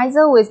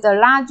sterilizer with the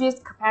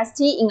largest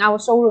capacity in our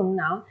showroom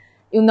now.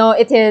 You know,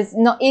 it is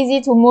not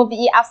easy to move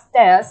it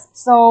upstairs.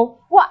 So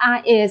what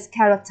are its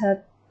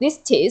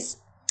characteristics?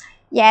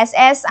 Yes,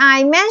 as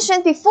I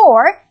mentioned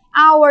before,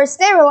 our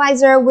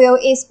sterilizer will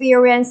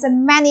experience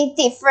many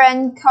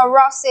different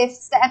corrosive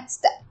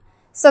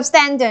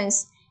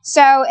substances.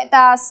 So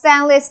the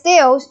stainless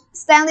steel,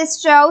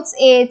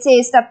 it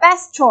is the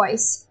best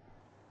choice.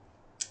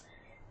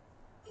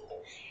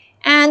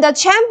 And the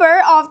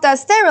chamber of the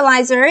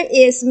sterilizer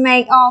is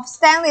made of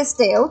stainless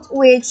steel,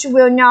 which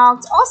will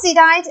not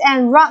oxidize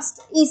and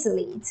rust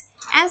easily.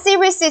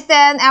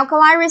 Acid-resistant,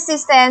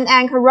 alkali-resistant,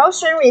 and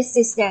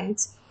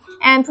corrosion-resistant,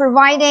 and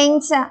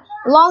providing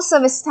long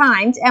service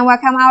time. And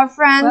welcome our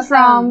friend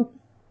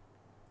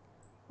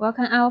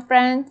Welcome our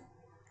friend.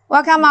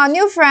 Welcome our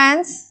new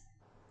friends.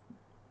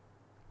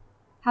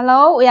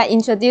 Hello, we are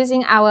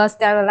introducing our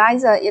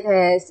sterilizer. It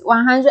is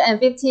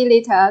 150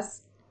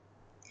 liters.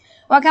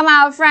 Welcome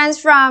our friends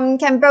from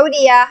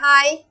Cambodia.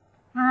 Hi.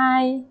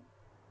 Hi.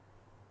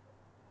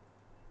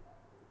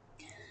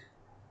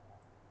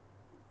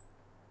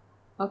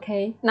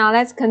 Okay, now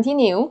let's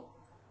continue.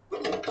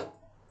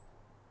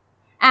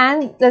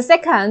 And the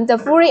second, the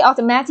fully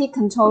automatic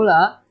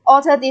controller,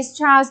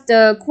 auto-discharge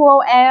the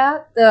cool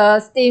air, the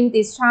steam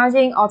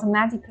discharging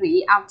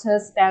automatically after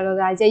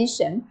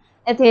sterilization.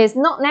 It is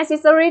not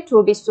necessary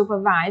to be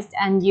supervised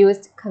and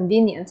used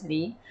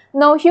conveniently.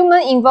 No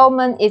human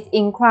involvement is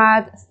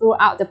required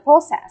throughout the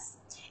process.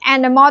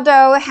 And the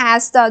model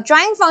has the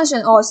drying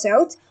function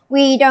also.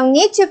 We don't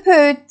need to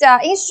put the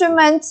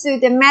instrument to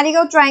the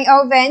medical drying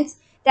oven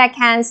that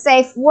can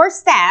save work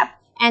step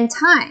and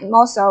time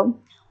also.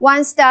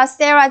 Once the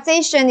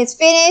sterilization is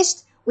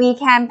finished, we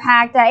can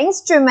pack the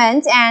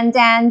instrument and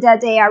then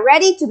they are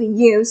ready to be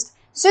used,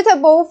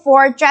 suitable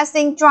for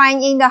dressing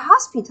drying in the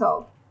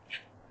hospital.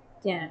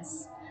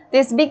 Yes.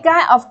 This big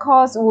guy, of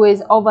course,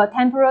 with over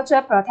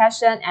temperature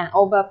protection and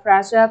over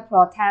pressure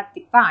protect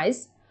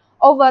device.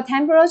 Over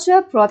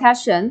temperature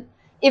protection,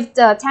 if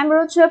the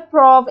temperature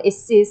probe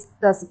exceeds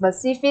the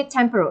specific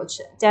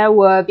temperature, there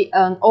will be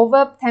an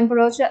over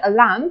temperature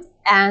alarm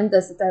and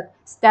the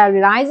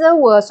sterilizer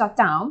will shut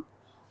down.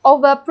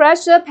 Over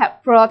pressure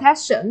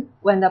protection,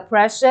 when the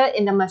pressure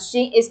in the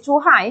machine is too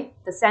high,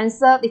 the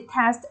sensor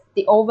detects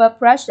the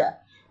overpressure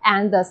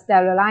and the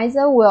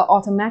sterilizer will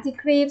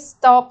automatically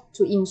stop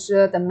to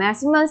ensure the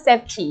maximum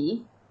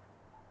safety.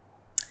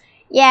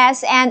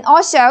 Yes, and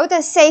also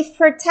the safe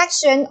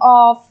protection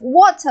of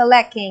water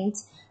leaking.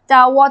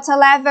 The water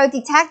level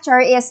detector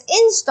is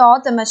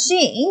installed in the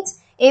machine.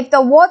 If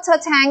the water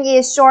tank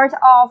is short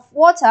of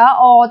water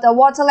or the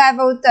water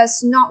level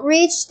does not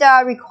reach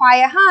the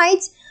required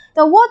height,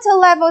 the water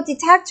level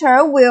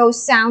detector will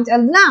sound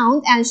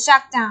alarm and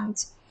shut down.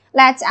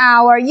 Let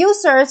our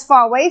users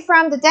fall away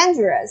from the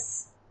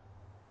dangerous.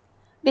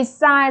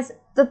 Besides,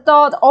 the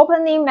door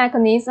opening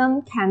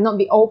mechanism cannot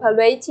be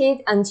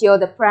operated until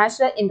the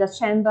pressure in the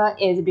chamber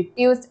is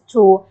reduced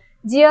to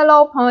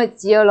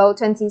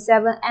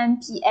 0.027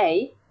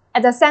 MPa.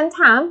 At the same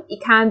time,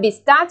 it can be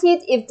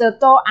started if the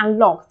door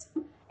unlocked.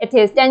 It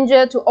is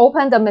dangerous to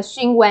open the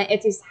machine when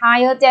it is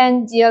higher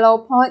than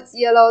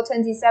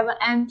 0.027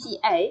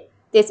 MPa.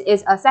 This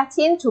is a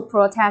setting to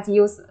protect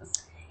users.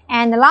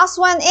 And the last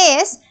one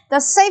is the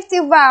safety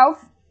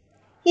valve.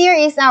 Here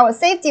is our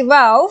safety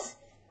valve.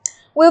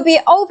 Will be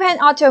opened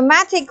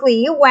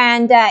automatically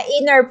when the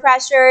inner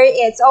pressure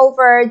is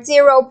over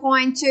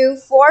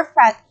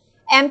 0.24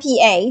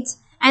 MPa,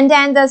 and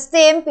then the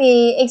steam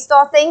be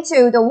exhausting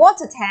to the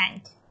water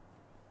tank.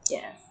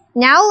 Yes.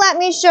 Now let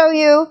me show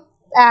you,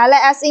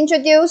 let us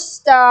introduce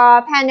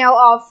the panel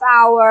of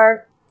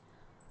our...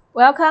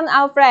 Welcome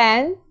our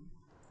friend.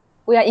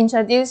 We are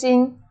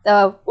introducing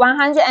the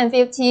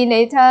 150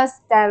 liter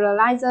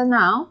sterilizer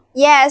now.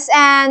 Yes,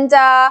 and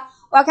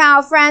welcome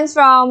our friends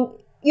from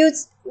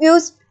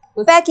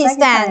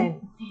Uzbekistan.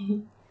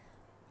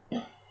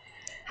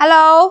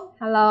 Hello.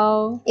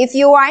 Hello. If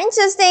you are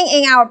interested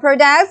in our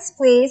products,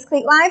 please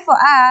click like for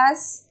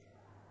us.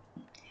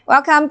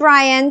 Welcome,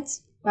 Brian.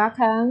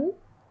 Welcome.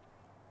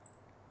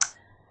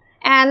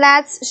 And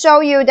let's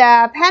show you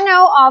the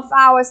panel of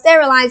our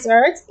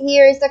sterilizer.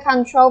 Here is the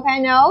control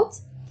panel.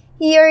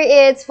 Here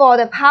is for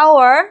the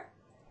power.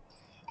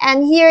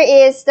 And here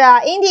is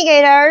the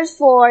indicators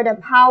for the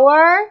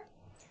power,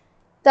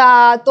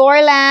 the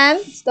door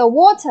lamp, the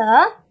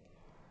water,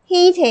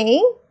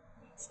 heating,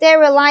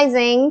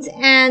 sterilizing,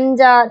 and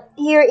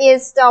here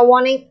is the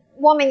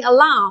warming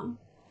alarm.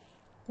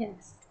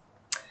 Yes.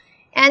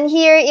 And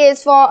here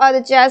is for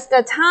adjust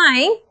the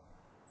time.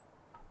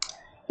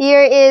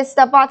 Here is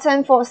the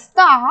button for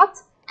start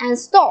and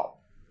stop.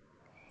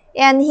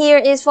 And here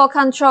is for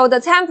control the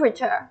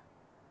temperature.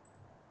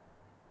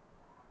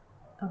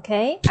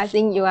 Okay, I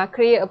think you are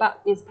clear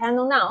about this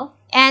panel now.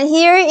 And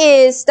here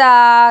is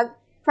the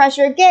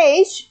pressure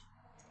gauge.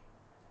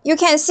 You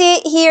can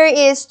see here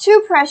is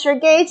two pressure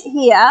gauge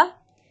here.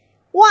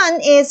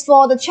 One is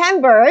for the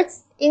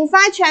chambers,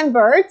 inside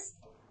chambers.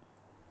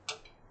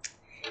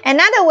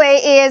 Another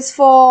way is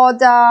for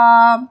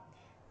the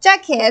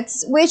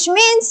jackets, which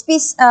means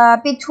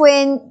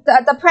between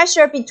the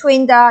pressure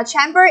between the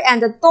chamber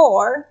and the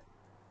door.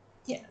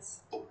 Yes.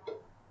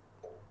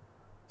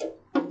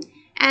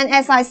 And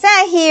as I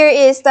said, here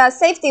is the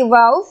safety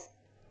valve.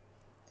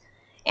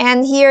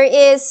 And here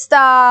is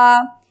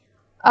the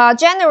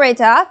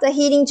generator, the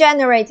heating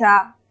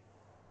generator.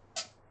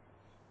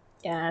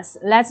 Yes,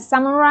 let's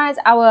summarize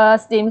our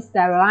steam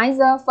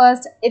sterilizer.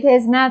 First, it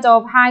is made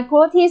of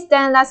high-quality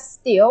stainless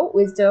steel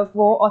with the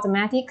full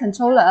automatic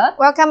controller.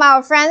 Welcome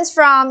our friends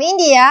from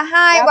India.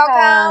 Hi,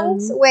 welcome.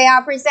 We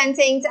are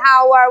presenting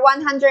our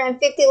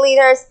 150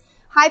 liters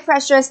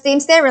high-pressure steam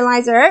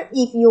sterilizer.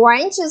 If you are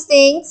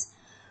interested,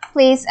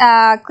 please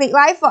click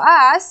like for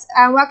us.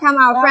 And welcome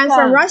our friends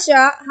from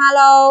Russia.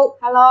 Hello.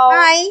 Hello.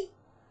 Hi.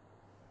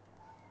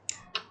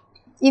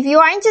 If you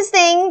are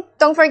interested,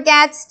 don't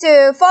forget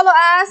to follow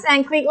us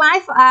and click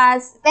like for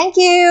us. Thank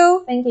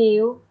you. Thank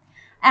you.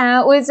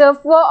 And with a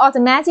full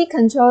automatic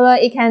controller,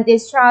 it can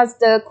discharge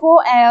the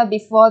cool air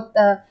before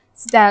the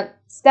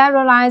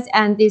sterilize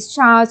and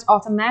discharge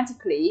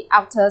automatically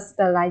after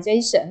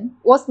sterilization.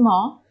 What's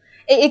more,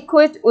 it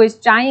equipped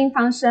with drying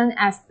function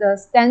as the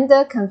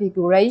standard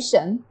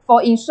configuration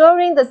for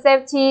ensuring the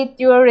safety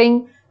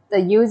during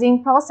the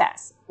using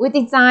process. We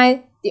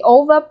designed the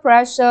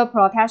overpressure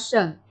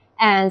protection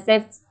and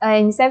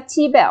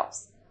safety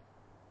belts.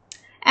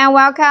 And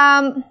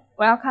welcome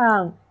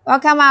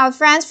our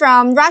friends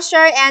from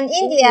Russia and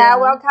India.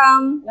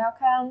 Welcome.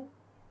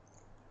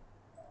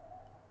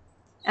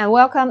 And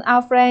welcome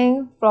our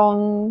friend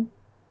from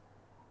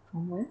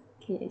where?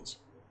 KH.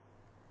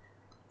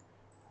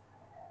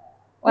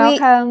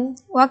 Welcome.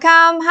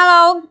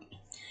 Hello.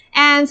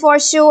 And for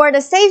sure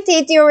the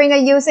safety during a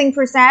using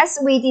process,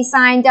 we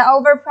designed the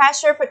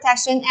overpressure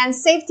protection and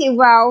safety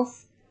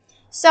valve.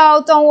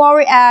 So don't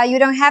worry, you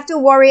don't have to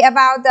worry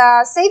about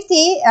the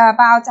safety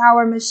about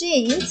our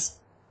machines.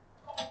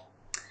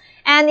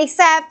 And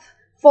except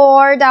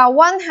for the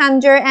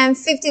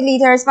 150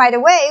 liters, by the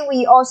way,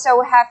 we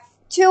also have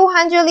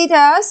 200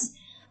 liters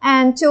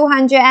and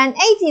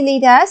 280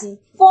 liters,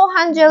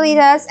 400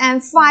 liters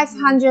and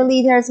 500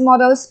 liters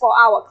models for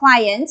our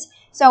clients.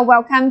 So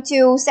welcome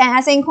to send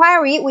us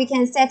inquiry. We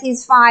can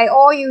satisfy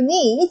all your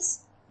needs.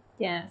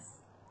 Yes.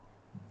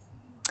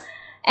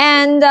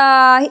 And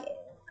oh,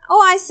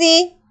 I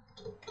see.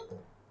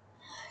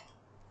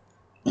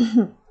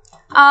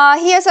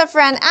 Here's a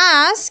friend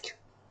ask,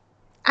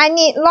 I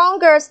need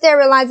longer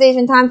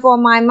sterilization time for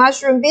my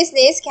mushroom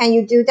business. Can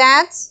you do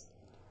that?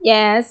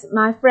 Yes,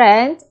 my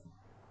friend.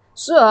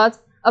 Sure.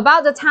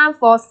 About the time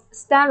for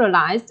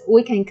sterilized,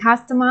 we can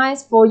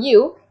customize for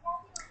you.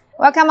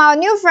 Welcome our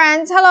new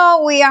friends.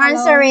 Hello, we are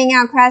answering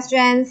a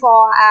question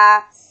for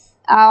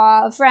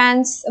our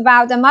friends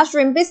about the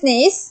mushroom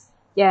business.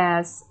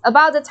 Yes,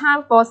 about the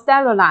time for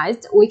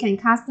sterilized, we can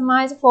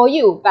customize for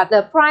you, but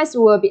the price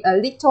will be a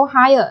little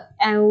higher.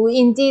 And we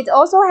indeed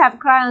also have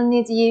client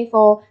needs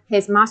for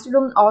his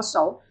mushroom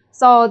also.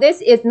 So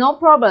this is no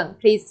problem.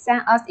 Please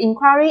send us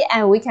inquiry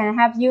and we can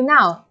help you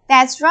now.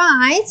 That's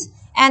right.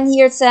 And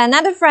here's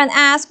another friend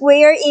ask,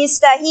 where is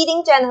the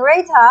heating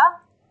generator?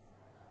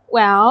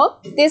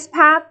 Well, this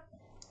part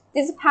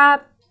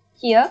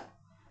here,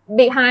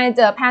 behind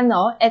the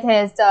panel, it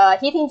is the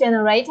heating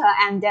generator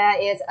and there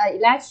is an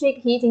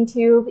electric heating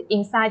tube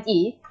inside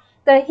it.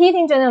 The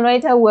heating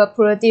generator will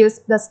produce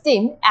the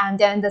steam and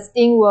then the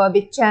steam will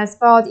be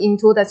transported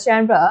into the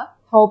chamber.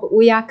 Hope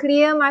we are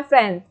clear, my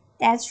friend.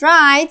 That's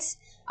right.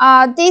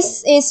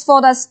 This is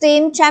for the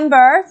steam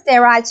chamber,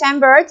 sterile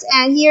chambers,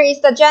 and here is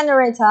the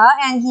generator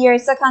and here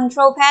is the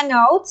control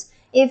panel.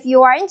 If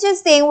you are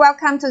interested,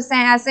 welcome to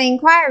send us an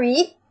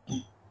inquiry.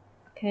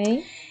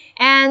 Okay.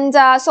 And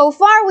so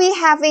far we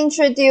have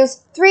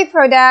introduced 3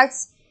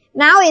 products.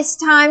 Now it's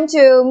time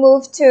to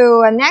move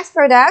to next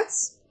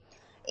product,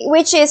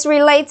 which is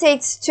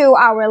related to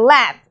our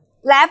lab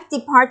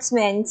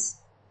department.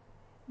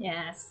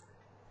 Yes.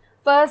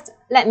 First,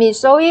 let me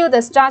show you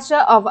the structure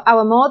of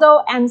our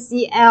model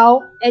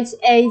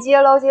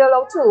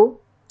MCL-HA002.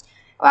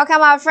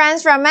 Welcome our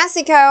friends from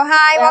Mexico.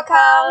 Hi,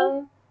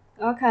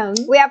 welcome.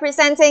 We are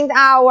presenting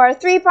our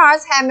 3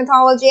 parts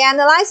hematology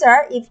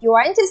analyzer. If you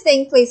are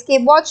interested, please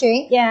keep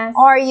watching. Yes.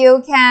 Or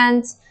you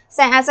can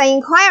send us an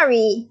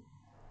inquiry.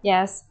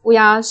 Yes, we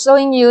are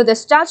showing you the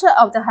structure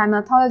of the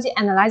hematology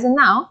analyzer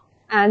now.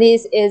 And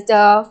this is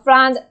the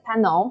front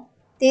panel.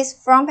 This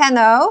front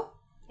panel?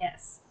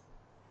 Yes.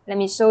 Let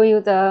me show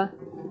you the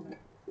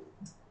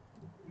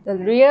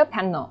rear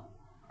panel.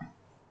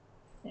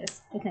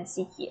 Yes, you can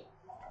see here.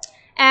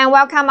 And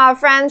welcome our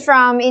friends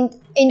from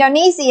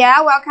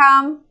Indonesia.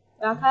 Welcome.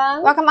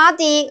 Welcome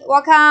Adi.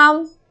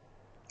 Welcome.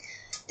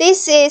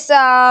 This is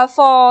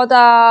for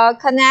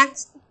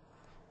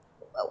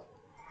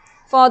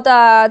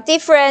the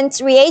different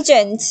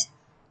reagents.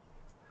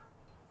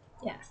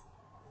 Yes.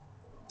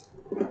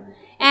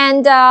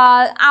 And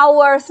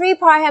our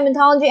 3-part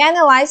hematology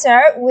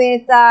analyzer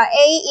with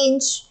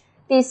 8-inch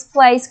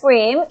display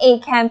screen,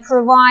 it can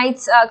provide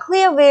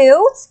clear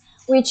views,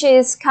 which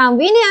is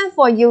convenient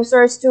for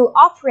users to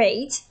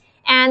operate.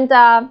 And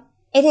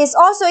it is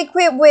also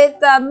equipped with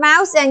the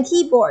mouse and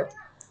keyboard.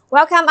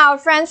 Welcome our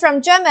friends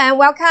from Germany.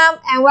 Welcome.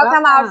 And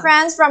welcome our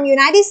friends from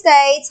United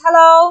States.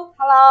 Hello.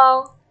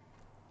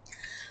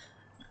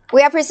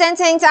 We are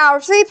presenting our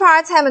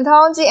 3-part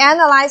hematology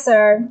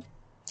analyzer.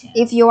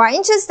 If you are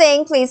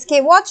interested, please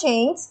keep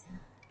watching.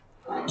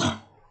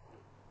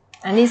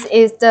 And this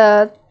is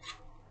the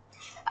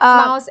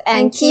mouse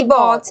and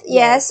keyboard.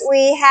 Yes,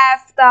 we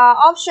have the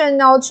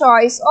optional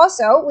choice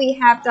also. We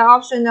have the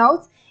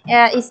optional,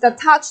 it's the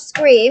touch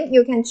screen.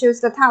 You can choose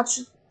the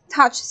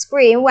touch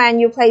screen when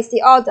you place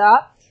the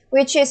order,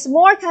 which is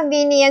more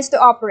convenient to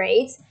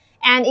operate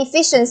and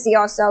efficiency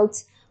also.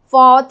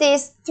 For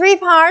these 3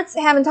 parts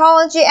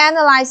hematology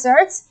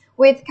analyzers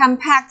with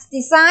compact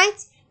design,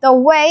 the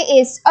weight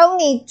is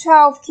only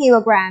 12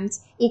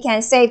 kilograms. It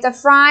can save the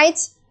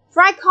freight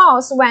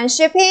cost when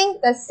shipping,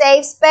 the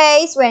save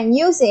space when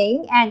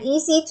using, and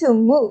easy to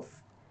move.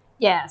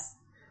 Yes.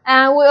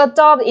 And we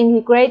adopt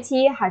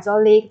integrated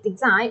hydraulic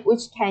design,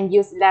 which can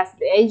use less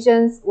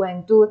reagents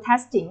when do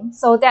testing,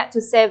 so that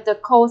to save the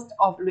cost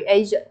of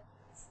reagents.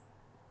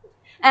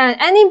 And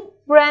any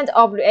brand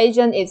of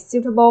reagent is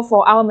suitable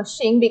for our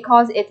machine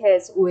because it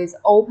is with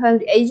open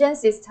reagent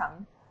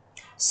system,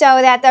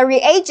 so that the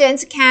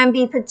reagents can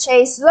be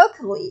purchased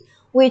locally,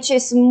 which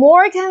is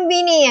more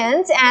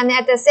convenient and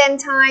at the same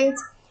time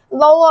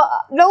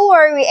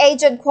lower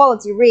reagent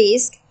quality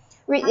risk.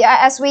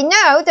 As we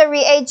know, the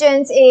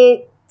reagents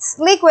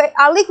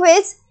are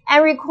liquids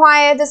and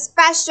require the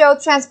special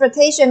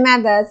transportation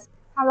methods.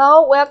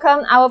 Hello,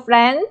 welcome our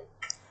friend.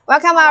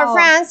 Welcome our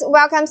friends.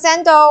 Welcome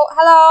Sando.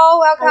 Hello,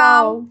 welcome.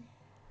 Hello.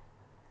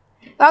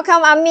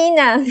 Welcome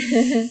Amina.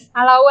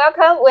 Hello,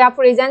 welcome. We are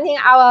presenting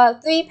our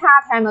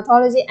 3-part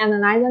hematology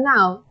analyzer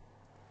now.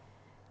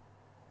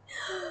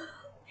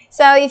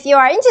 So if you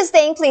are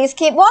interested, please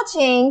keep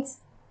watching.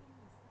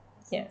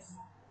 Yes.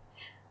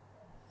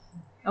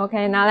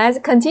 Okay, now let's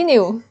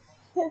continue.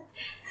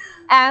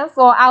 And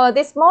for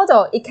this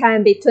model, it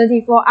can be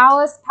 24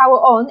 hours power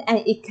on, and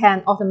it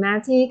can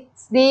automatically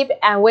sleep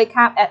and wake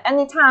up at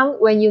any time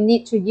when you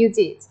need to use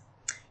it.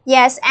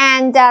 Yes,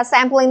 and the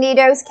sampling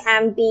needles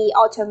can be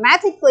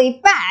automatically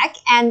back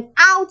and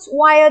out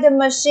while the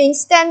machine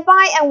stands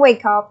by and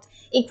wake up.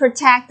 It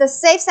protects the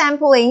safe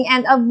sampling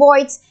and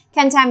avoids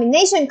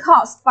contamination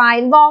caused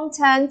by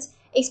long-term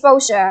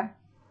exposure.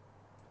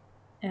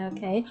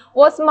 Okay.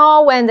 What's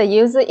more, when the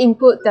user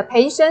input the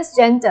patient's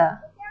gender?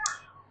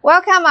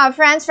 Welcome our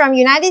friends from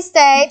United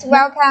States.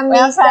 Welcome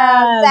Mr.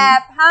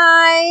 Zep.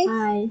 Hi.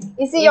 Hi.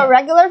 Is he your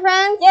regular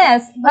friend?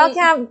 Yes.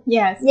 Welcome.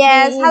 Yes.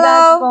 Yes.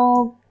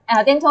 Hello.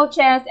 For dental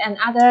chairs and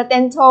other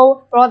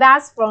dental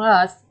products from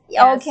us.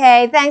 Yes.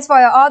 Okay. Thanks for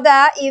your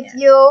order. If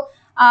you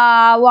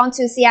want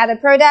to see other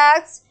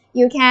products,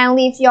 you can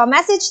leave your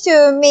message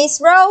to Miss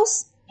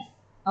Rose.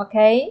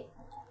 Okay.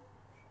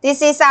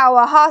 This is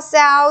our hot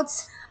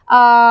cells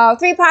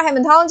 3-part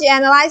hematology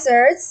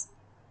analyzers.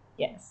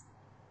 Yes.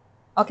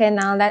 Okay,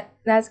 now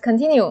let's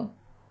continue.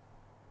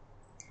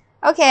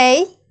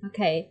 Okay.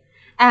 Okay.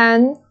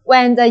 And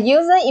when the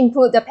user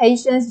input the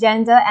patient's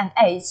gender and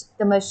age,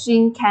 the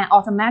machine can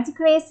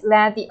automatically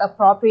select the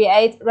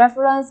appropriate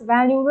reference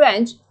value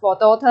range for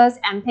doctors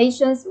and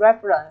patients'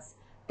 reference.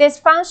 This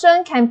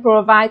function can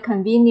provide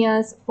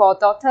convenience for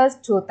doctors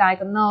to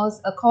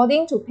diagnose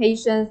according to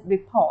patients'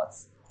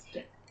 reports.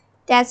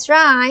 That's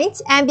right.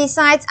 And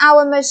besides,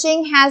 our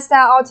machine has the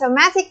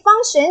automatic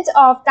functions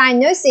of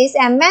diagnosis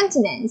and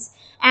maintenance.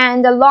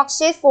 And the log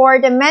sheet for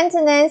the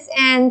maintenance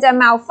and the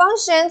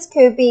malfunctions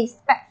could be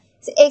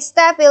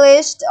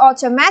established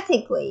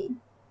automatically.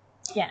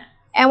 Yeah.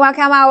 And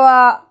welcome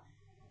our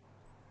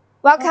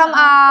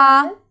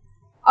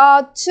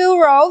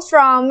 2 rows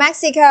from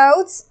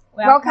Mexico.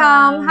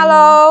 Welcome.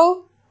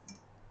 Hello.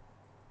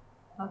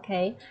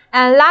 Okay.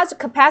 And large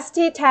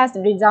capacity test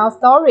result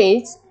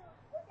storage.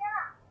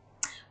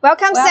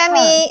 Welcome,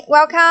 Sammy.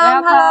 Welcome.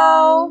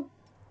 Hello.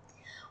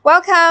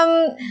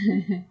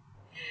 Welcome.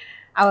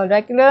 Our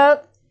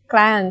regular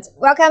client.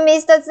 Welcome,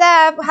 Mr.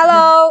 Zeb.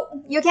 Hello.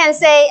 You can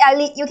say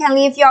you can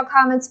leave your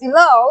comments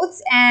below,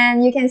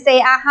 and you can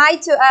say hi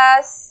to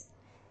us.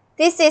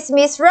 This is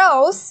Miss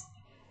Rose,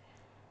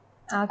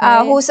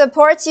 who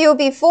supports you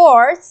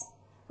before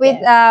with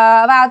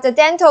about the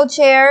dental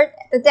chair,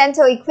 the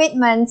dental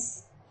equipment.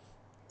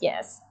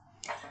 Yes.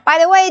 By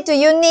the way, do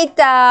you need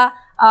the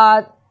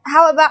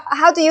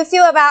how do you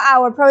feel about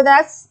our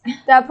products?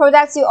 The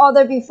products you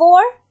ordered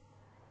before?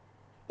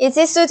 Is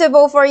it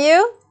suitable for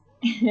you?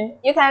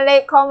 You can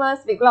leave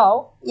comments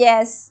below.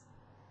 Yes.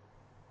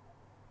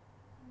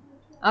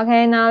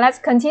 Okay, now let's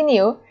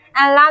continue.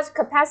 And large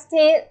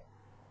capacity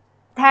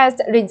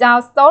test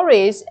result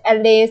storage,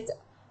 at least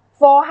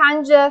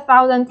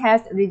 400,000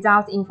 test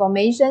result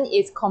information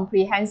is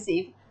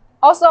comprehensive.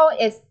 Also,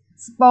 it's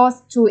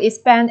supposed to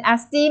expand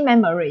SD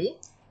memory.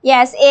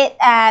 Yes, it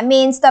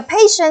means the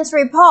patient's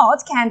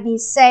report can be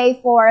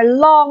saved for a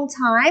long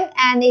time,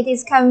 and it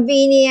is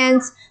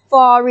convenient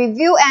for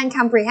review and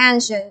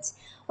comprehension.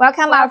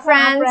 Welcome our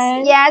friends.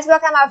 Yes,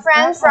 welcome our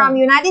friends from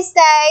United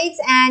States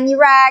and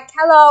Iraq.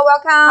 Hello,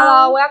 welcome.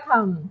 Hello,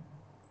 welcome.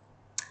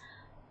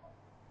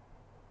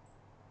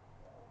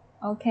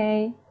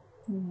 Okay.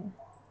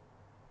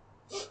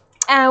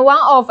 And one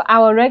of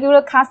our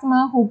regular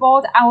customers who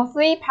bought our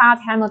 3-part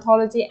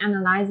hematology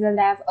analyzer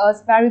left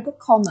us very good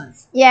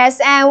comments. Yes,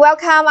 and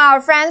welcome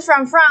our friends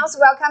from France.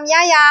 Welcome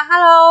Yaya.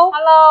 Hello.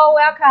 Hello,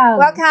 welcome.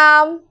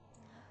 Welcome.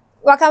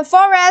 Welcome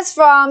Forrest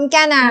from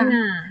Ghana.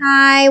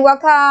 Hi,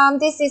 welcome.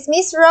 This is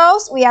Miss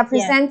Rose. We are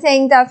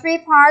presenting the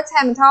 3-part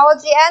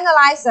hematology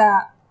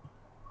analyzer.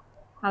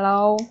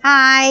 Hello.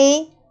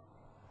 Hi.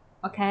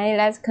 Okay,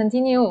 let's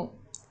continue.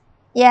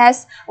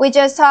 Yes, we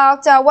just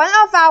talked one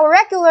of our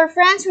regular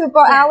friends who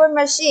bought our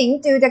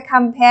machine to the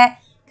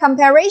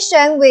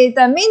comparison with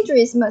the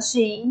Mindry's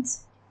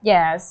machines.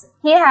 Yes,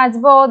 he has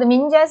bought the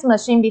Mindry's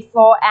machine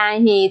before,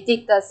 and he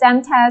did the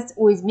same test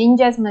with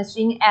Mindry's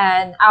machine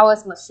and our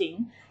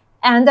machine.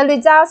 And the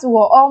results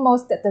were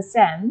almost the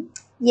same.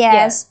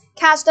 Yes.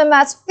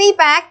 customers'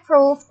 feedback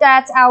proved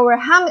that our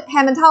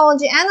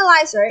hematology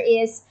analyzer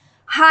is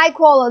high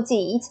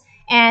quality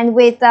and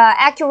with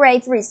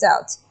accurate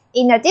results.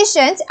 In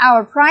addition,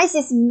 our price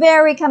is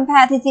very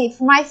competitive,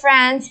 my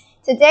friends.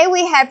 Today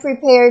we have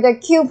prepared the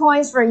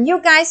coupons for you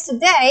guys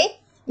today.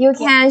 You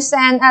can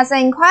send us an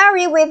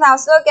inquiry with our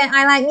slogan,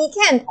 I like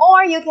MeCan,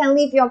 or you can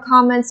leave your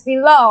comments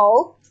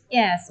below.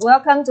 Yes,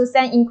 welcome to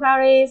send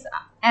inquiries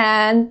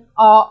and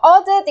or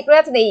order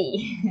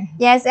directly.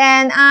 Yes,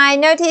 and I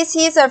noticed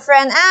here's a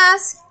friend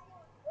asked.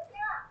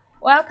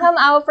 Welcome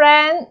our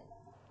friend.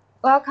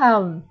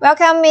 Welcome.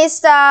 Welcome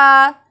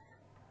Mr.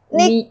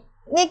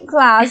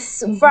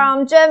 Nicholas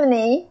from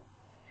Germany.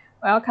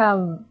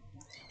 Welcome.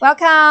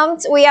 Welcome.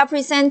 We are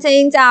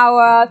presenting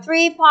our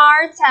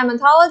 3-part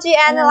hematology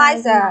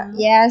analyzer.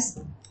 Yes.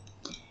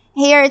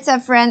 Here it's a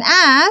friend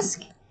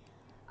asked.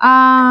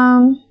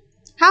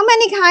 How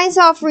many kinds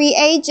of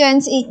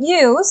reagents it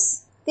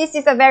use? This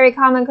is a very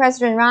common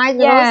question, right,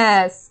 Rose?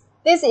 Yes.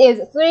 This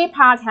is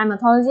 3-part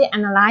hematology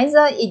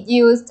analyzer. It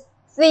used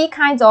 3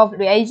 kinds of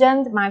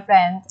reagent, my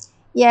friend.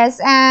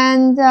 Yes,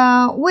 and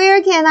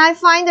where can I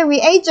find the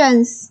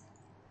reagents?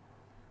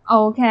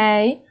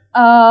 Okay.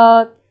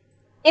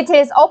 It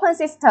is open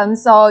system,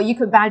 so you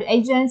could buy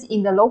reagents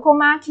in the local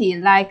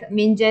market like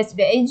Minjes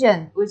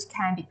reagent, which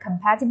can be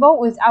compatible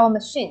with our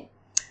machine.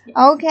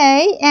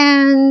 Okay,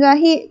 and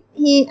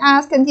he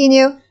asked,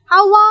 continue,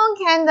 how long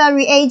can the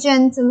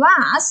reagent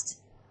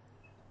last?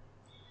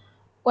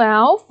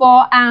 Well,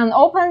 for an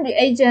open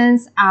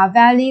reagents are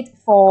valid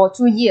for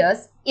 2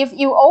 years. If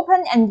you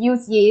open and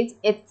use it,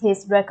 it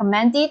is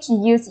recommended to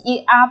use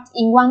it up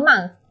in 1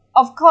 month.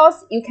 Of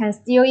course, you can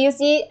still use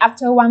it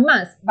after 1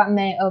 month, but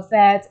may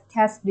affect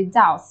test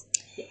results.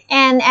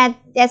 And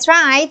that's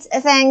right.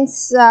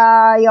 Thanks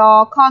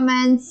your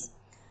comments.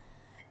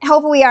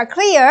 Hope we are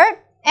clear.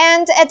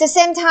 And at the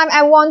same time,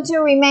 I want to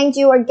remind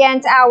you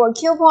again our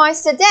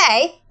coupons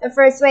today. The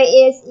first way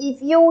is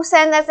if you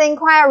send us an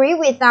inquiry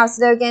with our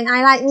slogan,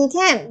 I like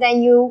MeCan,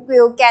 then you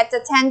will get the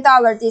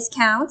 $10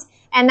 discount.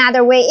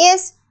 Another way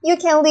is you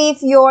can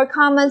leave your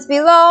comments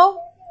below.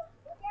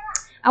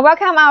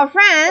 Welcome our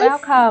friends.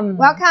 Welcome.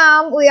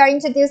 Welcome. We are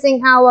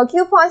introducing our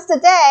coupons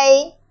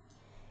today.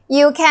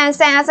 You can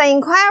send us an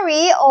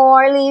inquiry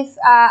or leave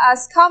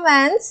us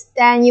comments.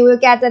 Then you will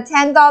get the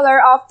 $10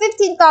 or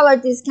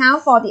 $15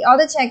 discount for the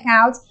order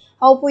checkout.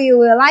 Hope you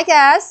will like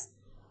us.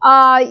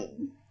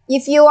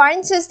 If you are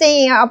interested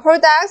in our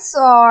products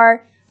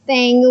or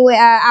think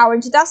our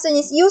introduction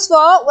is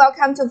useful,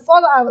 welcome to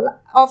follow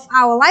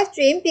our live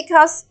stream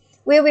because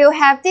we will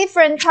have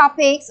different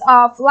topics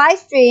of live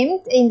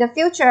stream in the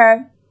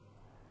future.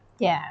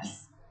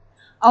 Yes.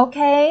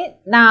 Okay,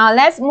 now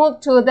let's move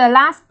to the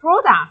last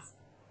product.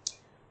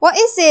 What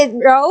is it,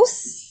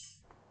 Rose?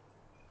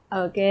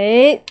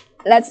 Okay,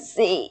 let's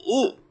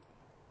see.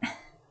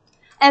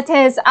 It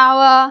is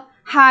our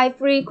high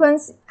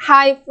frequency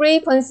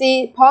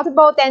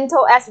portable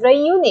dental X-ray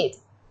unit,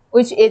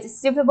 which is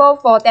suitable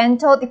for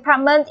dental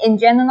department in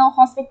general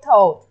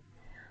hospital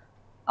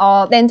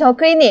or dental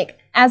clinic.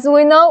 As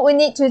we know, we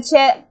need to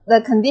check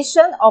the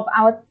condition of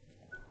our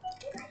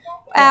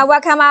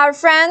welcome our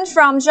friends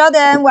from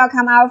Jordan.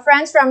 Welcome our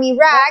friends from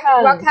Iraq.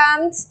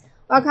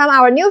 Welcome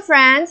our new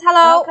friends.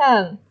 Hello.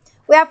 Welcome.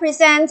 We are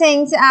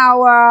presenting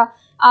our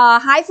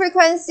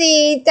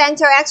high-frequency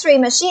dental X-ray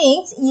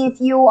machines. If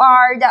you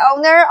are the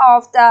owner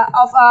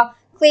of a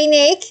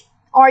clinic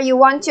or you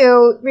want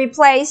to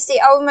replace the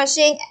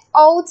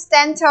old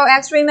dental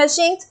X-ray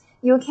machines,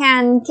 you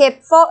can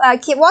keep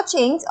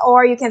watching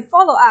or you can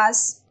follow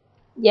us.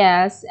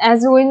 Yes,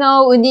 as we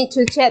know, we need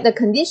to check the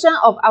condition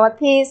of our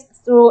teeth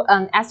through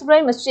an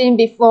X-ray machine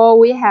before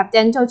we have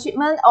dental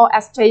treatment or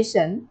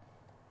extraction.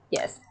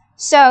 Yes.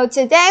 So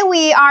today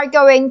we are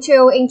going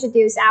to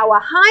introduce our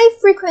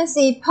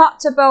high-frequency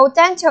portable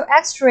dental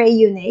X-ray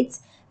unit.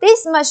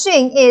 This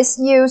machine is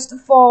used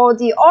for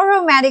the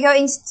oral medical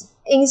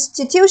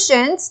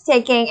institutions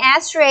taking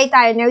X-ray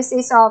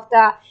diagnosis of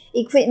the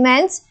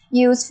equipment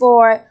used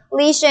for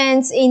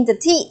lesions in the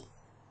teeth.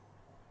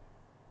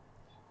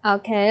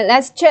 Okay,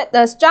 let's check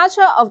the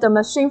structure of the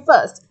machine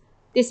first.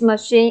 This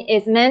machine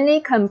is mainly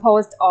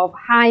composed of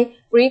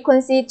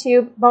high-frequency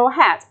tube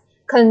ballhead,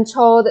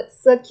 controlled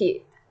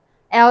circuit,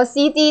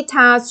 LCD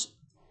touch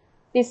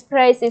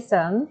display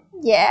system,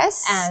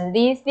 yes, and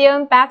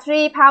lithium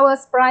battery power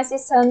supply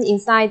system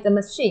inside the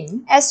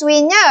machine. As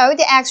we know,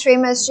 the X-ray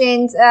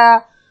machines,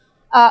 the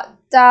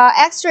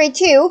X-ray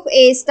tube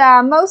is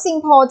the most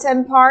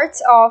important part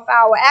of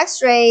our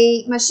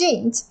X-ray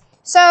machines.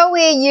 So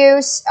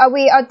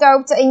we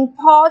adopt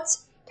import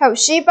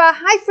Toshiba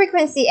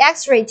high-frequency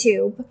X-ray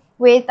tube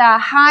with a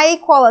high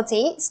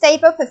quality,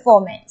 stable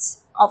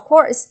performance, of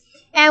course.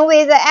 And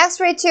with the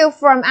X-ray tube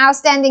from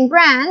outstanding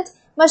brand,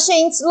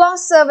 machine's long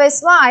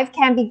service life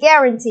can be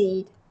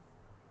guaranteed.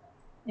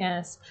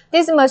 Yes,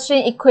 this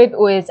machine equipped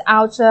with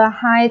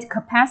ultra-high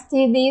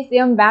capacity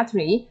lithium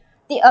battery.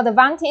 The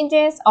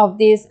advantages of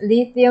this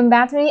lithium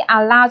battery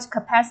are large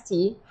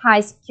capacity, high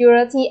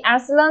security,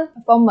 excellent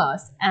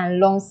performance, and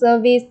long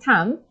service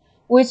time.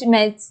 which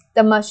makes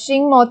the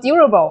machine more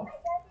durable.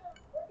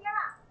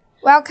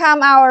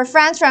 Welcome our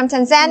friends from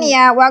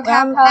Tanzania.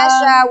 Welcome,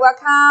 Asha.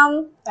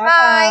 Welcome.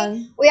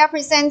 Hi. We are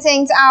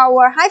presenting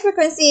our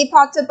high-frequency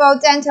portable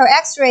dental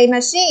X-ray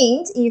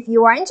machine. If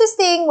you are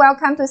interested,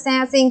 welcome to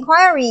send us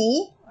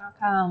inquiry.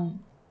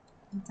 Welcome.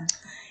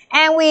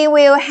 And we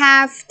will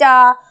have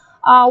the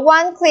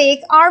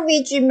one-click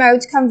RVG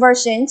mode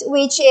conversion,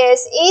 which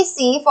is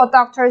easy for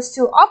doctors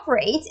to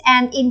operate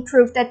and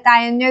improve the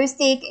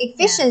diagnostic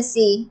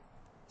efficiency.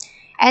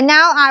 And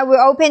now I will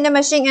open the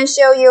machine and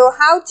show you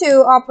how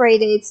to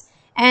operate it.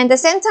 And at the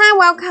same time,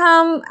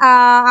 welcome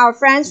our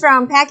friends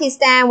from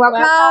Pakistan.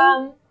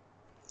 Welcome.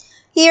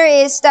 Here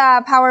is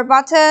the power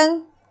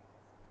button.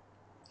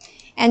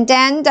 And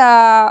then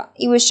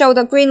it will show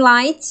the green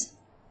light.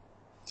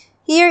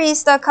 Here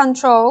is the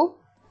control.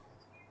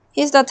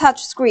 Here's the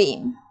touch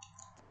screen.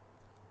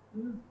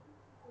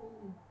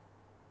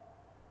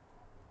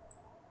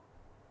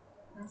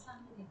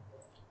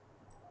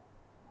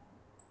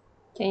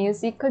 Can you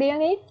see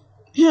clearly?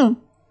 Here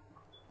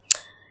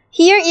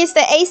is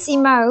the AC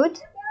mode.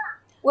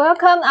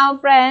 Welcome our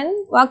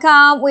friend.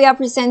 Welcome. We are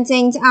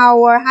presenting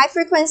our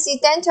high-frequency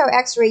dental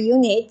X-ray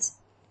unit.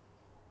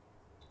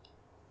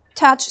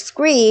 Touch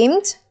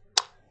screen,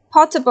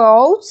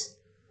 portable,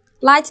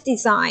 light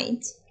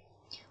design.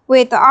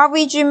 With the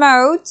RVG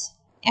mode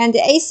and the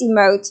AC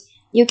mode,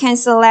 you can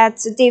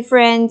select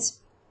different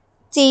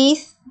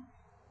teeth.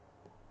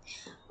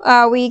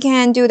 We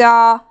can do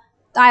the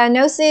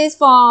diagnosis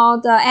for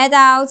the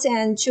adults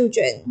and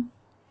children.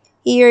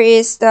 Here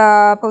is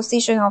the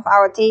position of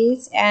our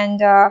teeth and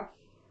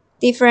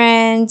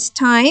different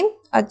time,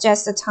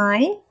 adjust the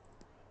time.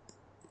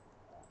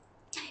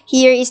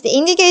 Here is the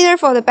indicator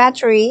for the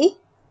battery.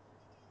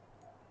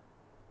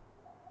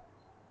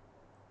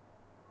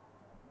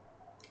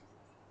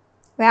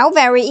 Well,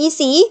 very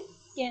easy.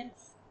 Yes.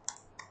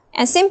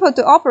 And simple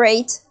to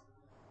operate.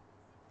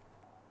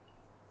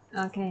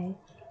 Okay.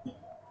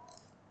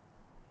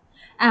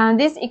 And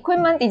this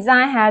equipment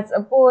design has a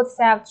both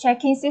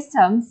self-checking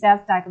system,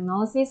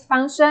 self-diagnosis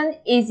function,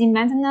 easy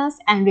maintenance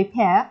and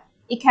repair.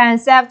 It can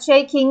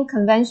self-checking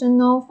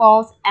conventional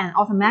faults and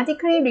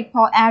automatically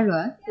report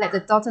error, let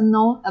the doctor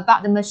know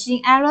about the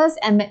machine errors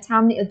and make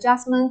timely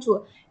adjustment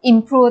to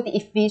improve the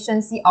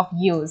efficiency of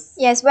use.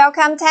 Yes,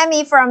 welcome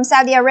Tammy from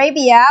Saudi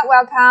Arabia.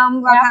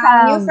 Welcome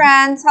our new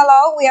friends.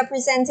 Hello, we are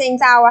presenting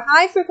our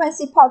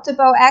high-frequency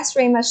portable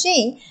X-ray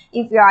machine.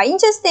 If you are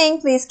interested,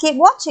 please keep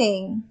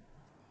watching.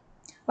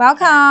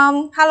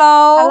 Welcome.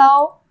 Hello.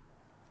 Hello.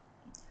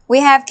 We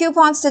have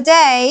coupons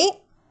today.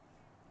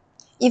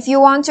 If you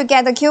want to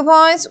get the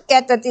coupons,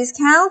 get the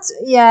discount,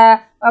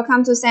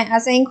 welcome to send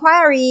us an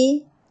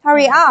inquiry.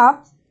 Hurry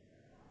up.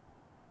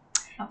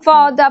 Okay.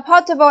 For the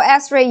portable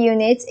X-ray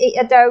unit, it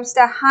adopts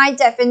the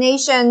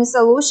high-definition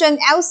solution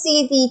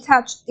LCD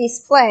touch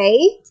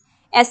display,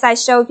 as I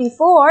showed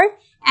before,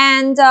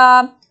 and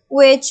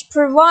which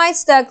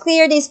provides the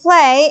clear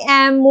display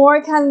and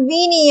more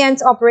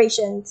convenient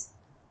operations.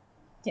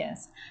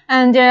 Yes,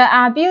 and there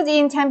are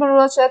built-in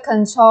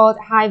temperature-controlled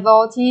high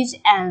voltage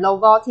and low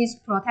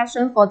voltage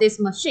protection for this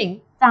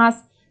machine. Thus,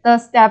 the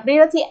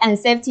stability and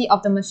safety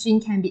of the machine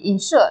can be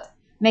ensured,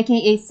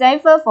 making it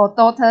safer for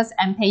doctors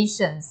and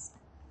patients.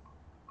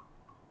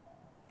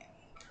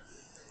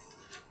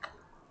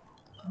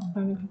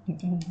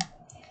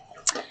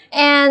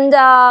 And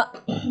the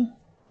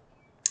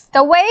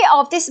weight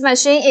of this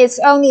machine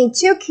is only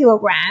 2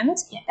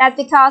 kilograms. Yes. That's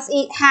because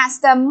it has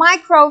the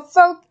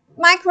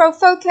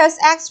micro-focus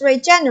X-ray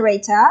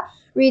generator,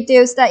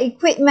 reduce the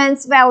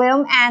equipment's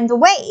volume and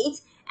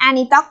weight.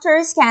 Any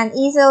doctors can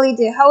easily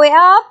hold it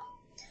up,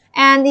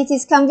 and it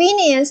is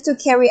convenient to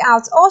carry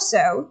out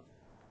also.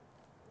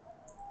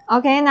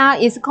 Okay, now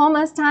it's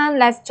comments time.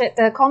 Let's check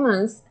the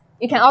comments.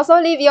 You can also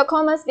leave your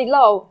comments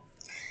below.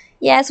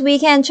 Yes, we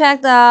can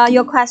check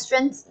your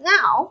questions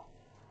now.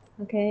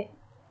 Okay.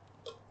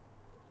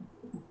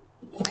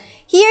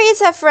 Here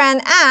is a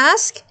friend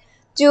ask,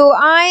 do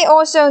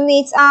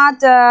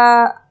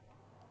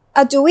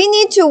we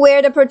need to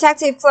wear the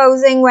protective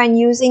clothing when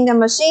using the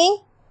machine?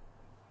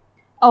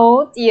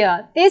 Oh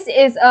dear, this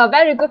is a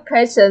very good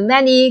question.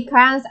 Many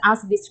clients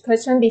asked this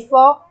question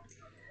before.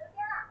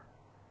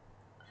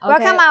 Okay.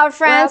 Welcome our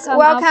friends.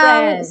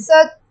 Welcome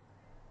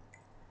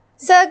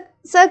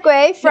Sir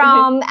Gui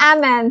from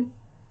Amman.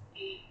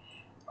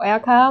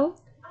 Welcome.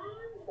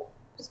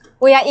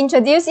 We are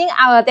introducing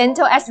our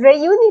dental X-ray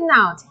unit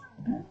now.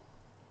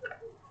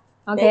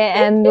 Okay,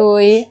 and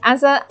we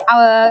answer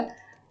our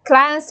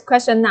client's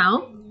question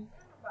now.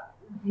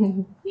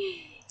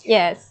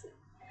 Yes.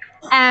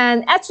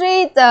 And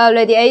actually, the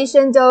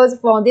radiation dose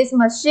for this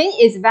machine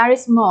is very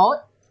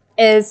small.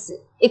 It's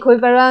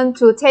equivalent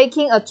to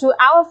taking a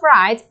 2-hour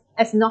flight.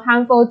 It's not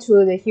harmful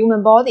to the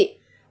human body.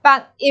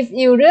 But if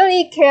you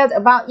really cared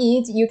about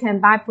it, you can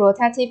buy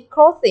protective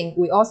clothing.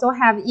 We also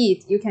have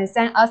it. You can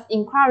send us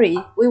inquiry.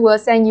 We will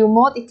send you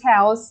more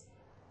details.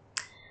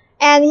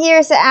 And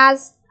here's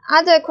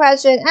other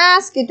question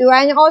asked, do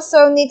I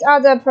also need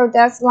other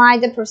products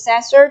like the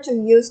processor to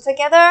use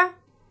together?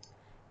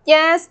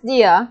 Yes,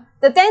 dear.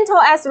 The dental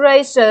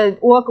X-ray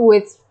should work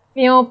with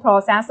film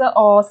processor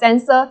or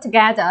sensor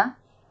together.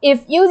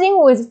 If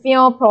using with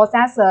film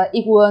processor,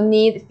 it will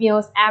need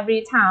films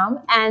every time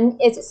and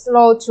it's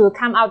slow to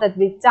come out the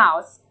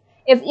results.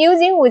 If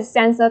using with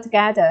sensor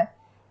together,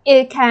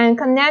 it can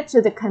connect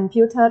to the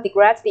computer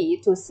directly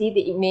to see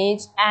the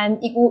image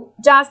and it will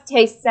just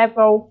take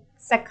several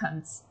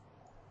seconds.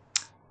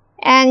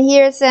 And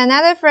here's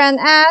another friend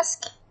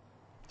ask,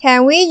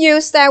 can we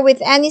use that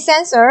with any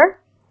sensor?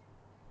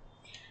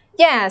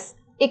 Yes,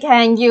 it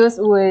can use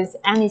with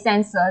any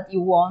sensor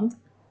you want.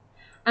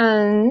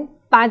 And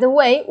by the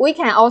way, we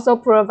can also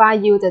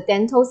provide you the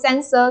dental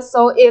sensor.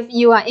 So if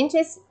you are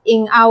interested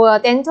in our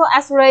dental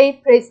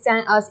X-ray, please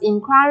send us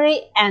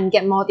inquiry and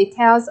get more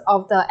details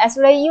of the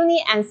X-ray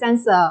unit and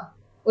sensor.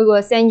 We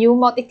will send you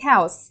more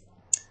details.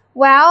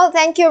 Well,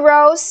 thank you,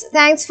 Rose.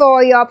 Thanks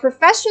for your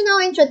professional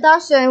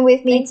introduction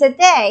with me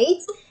today.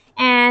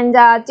 And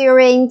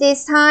during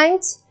this time,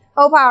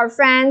 hope our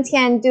friends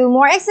can do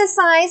more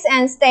exercise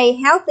and stay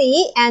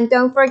healthy. And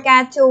don't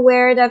forget to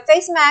wear the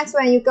face mask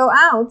when you go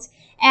out.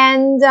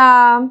 And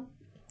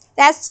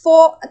that's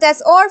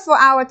all for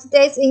our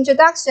today's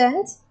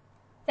introduction.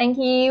 Thank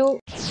you.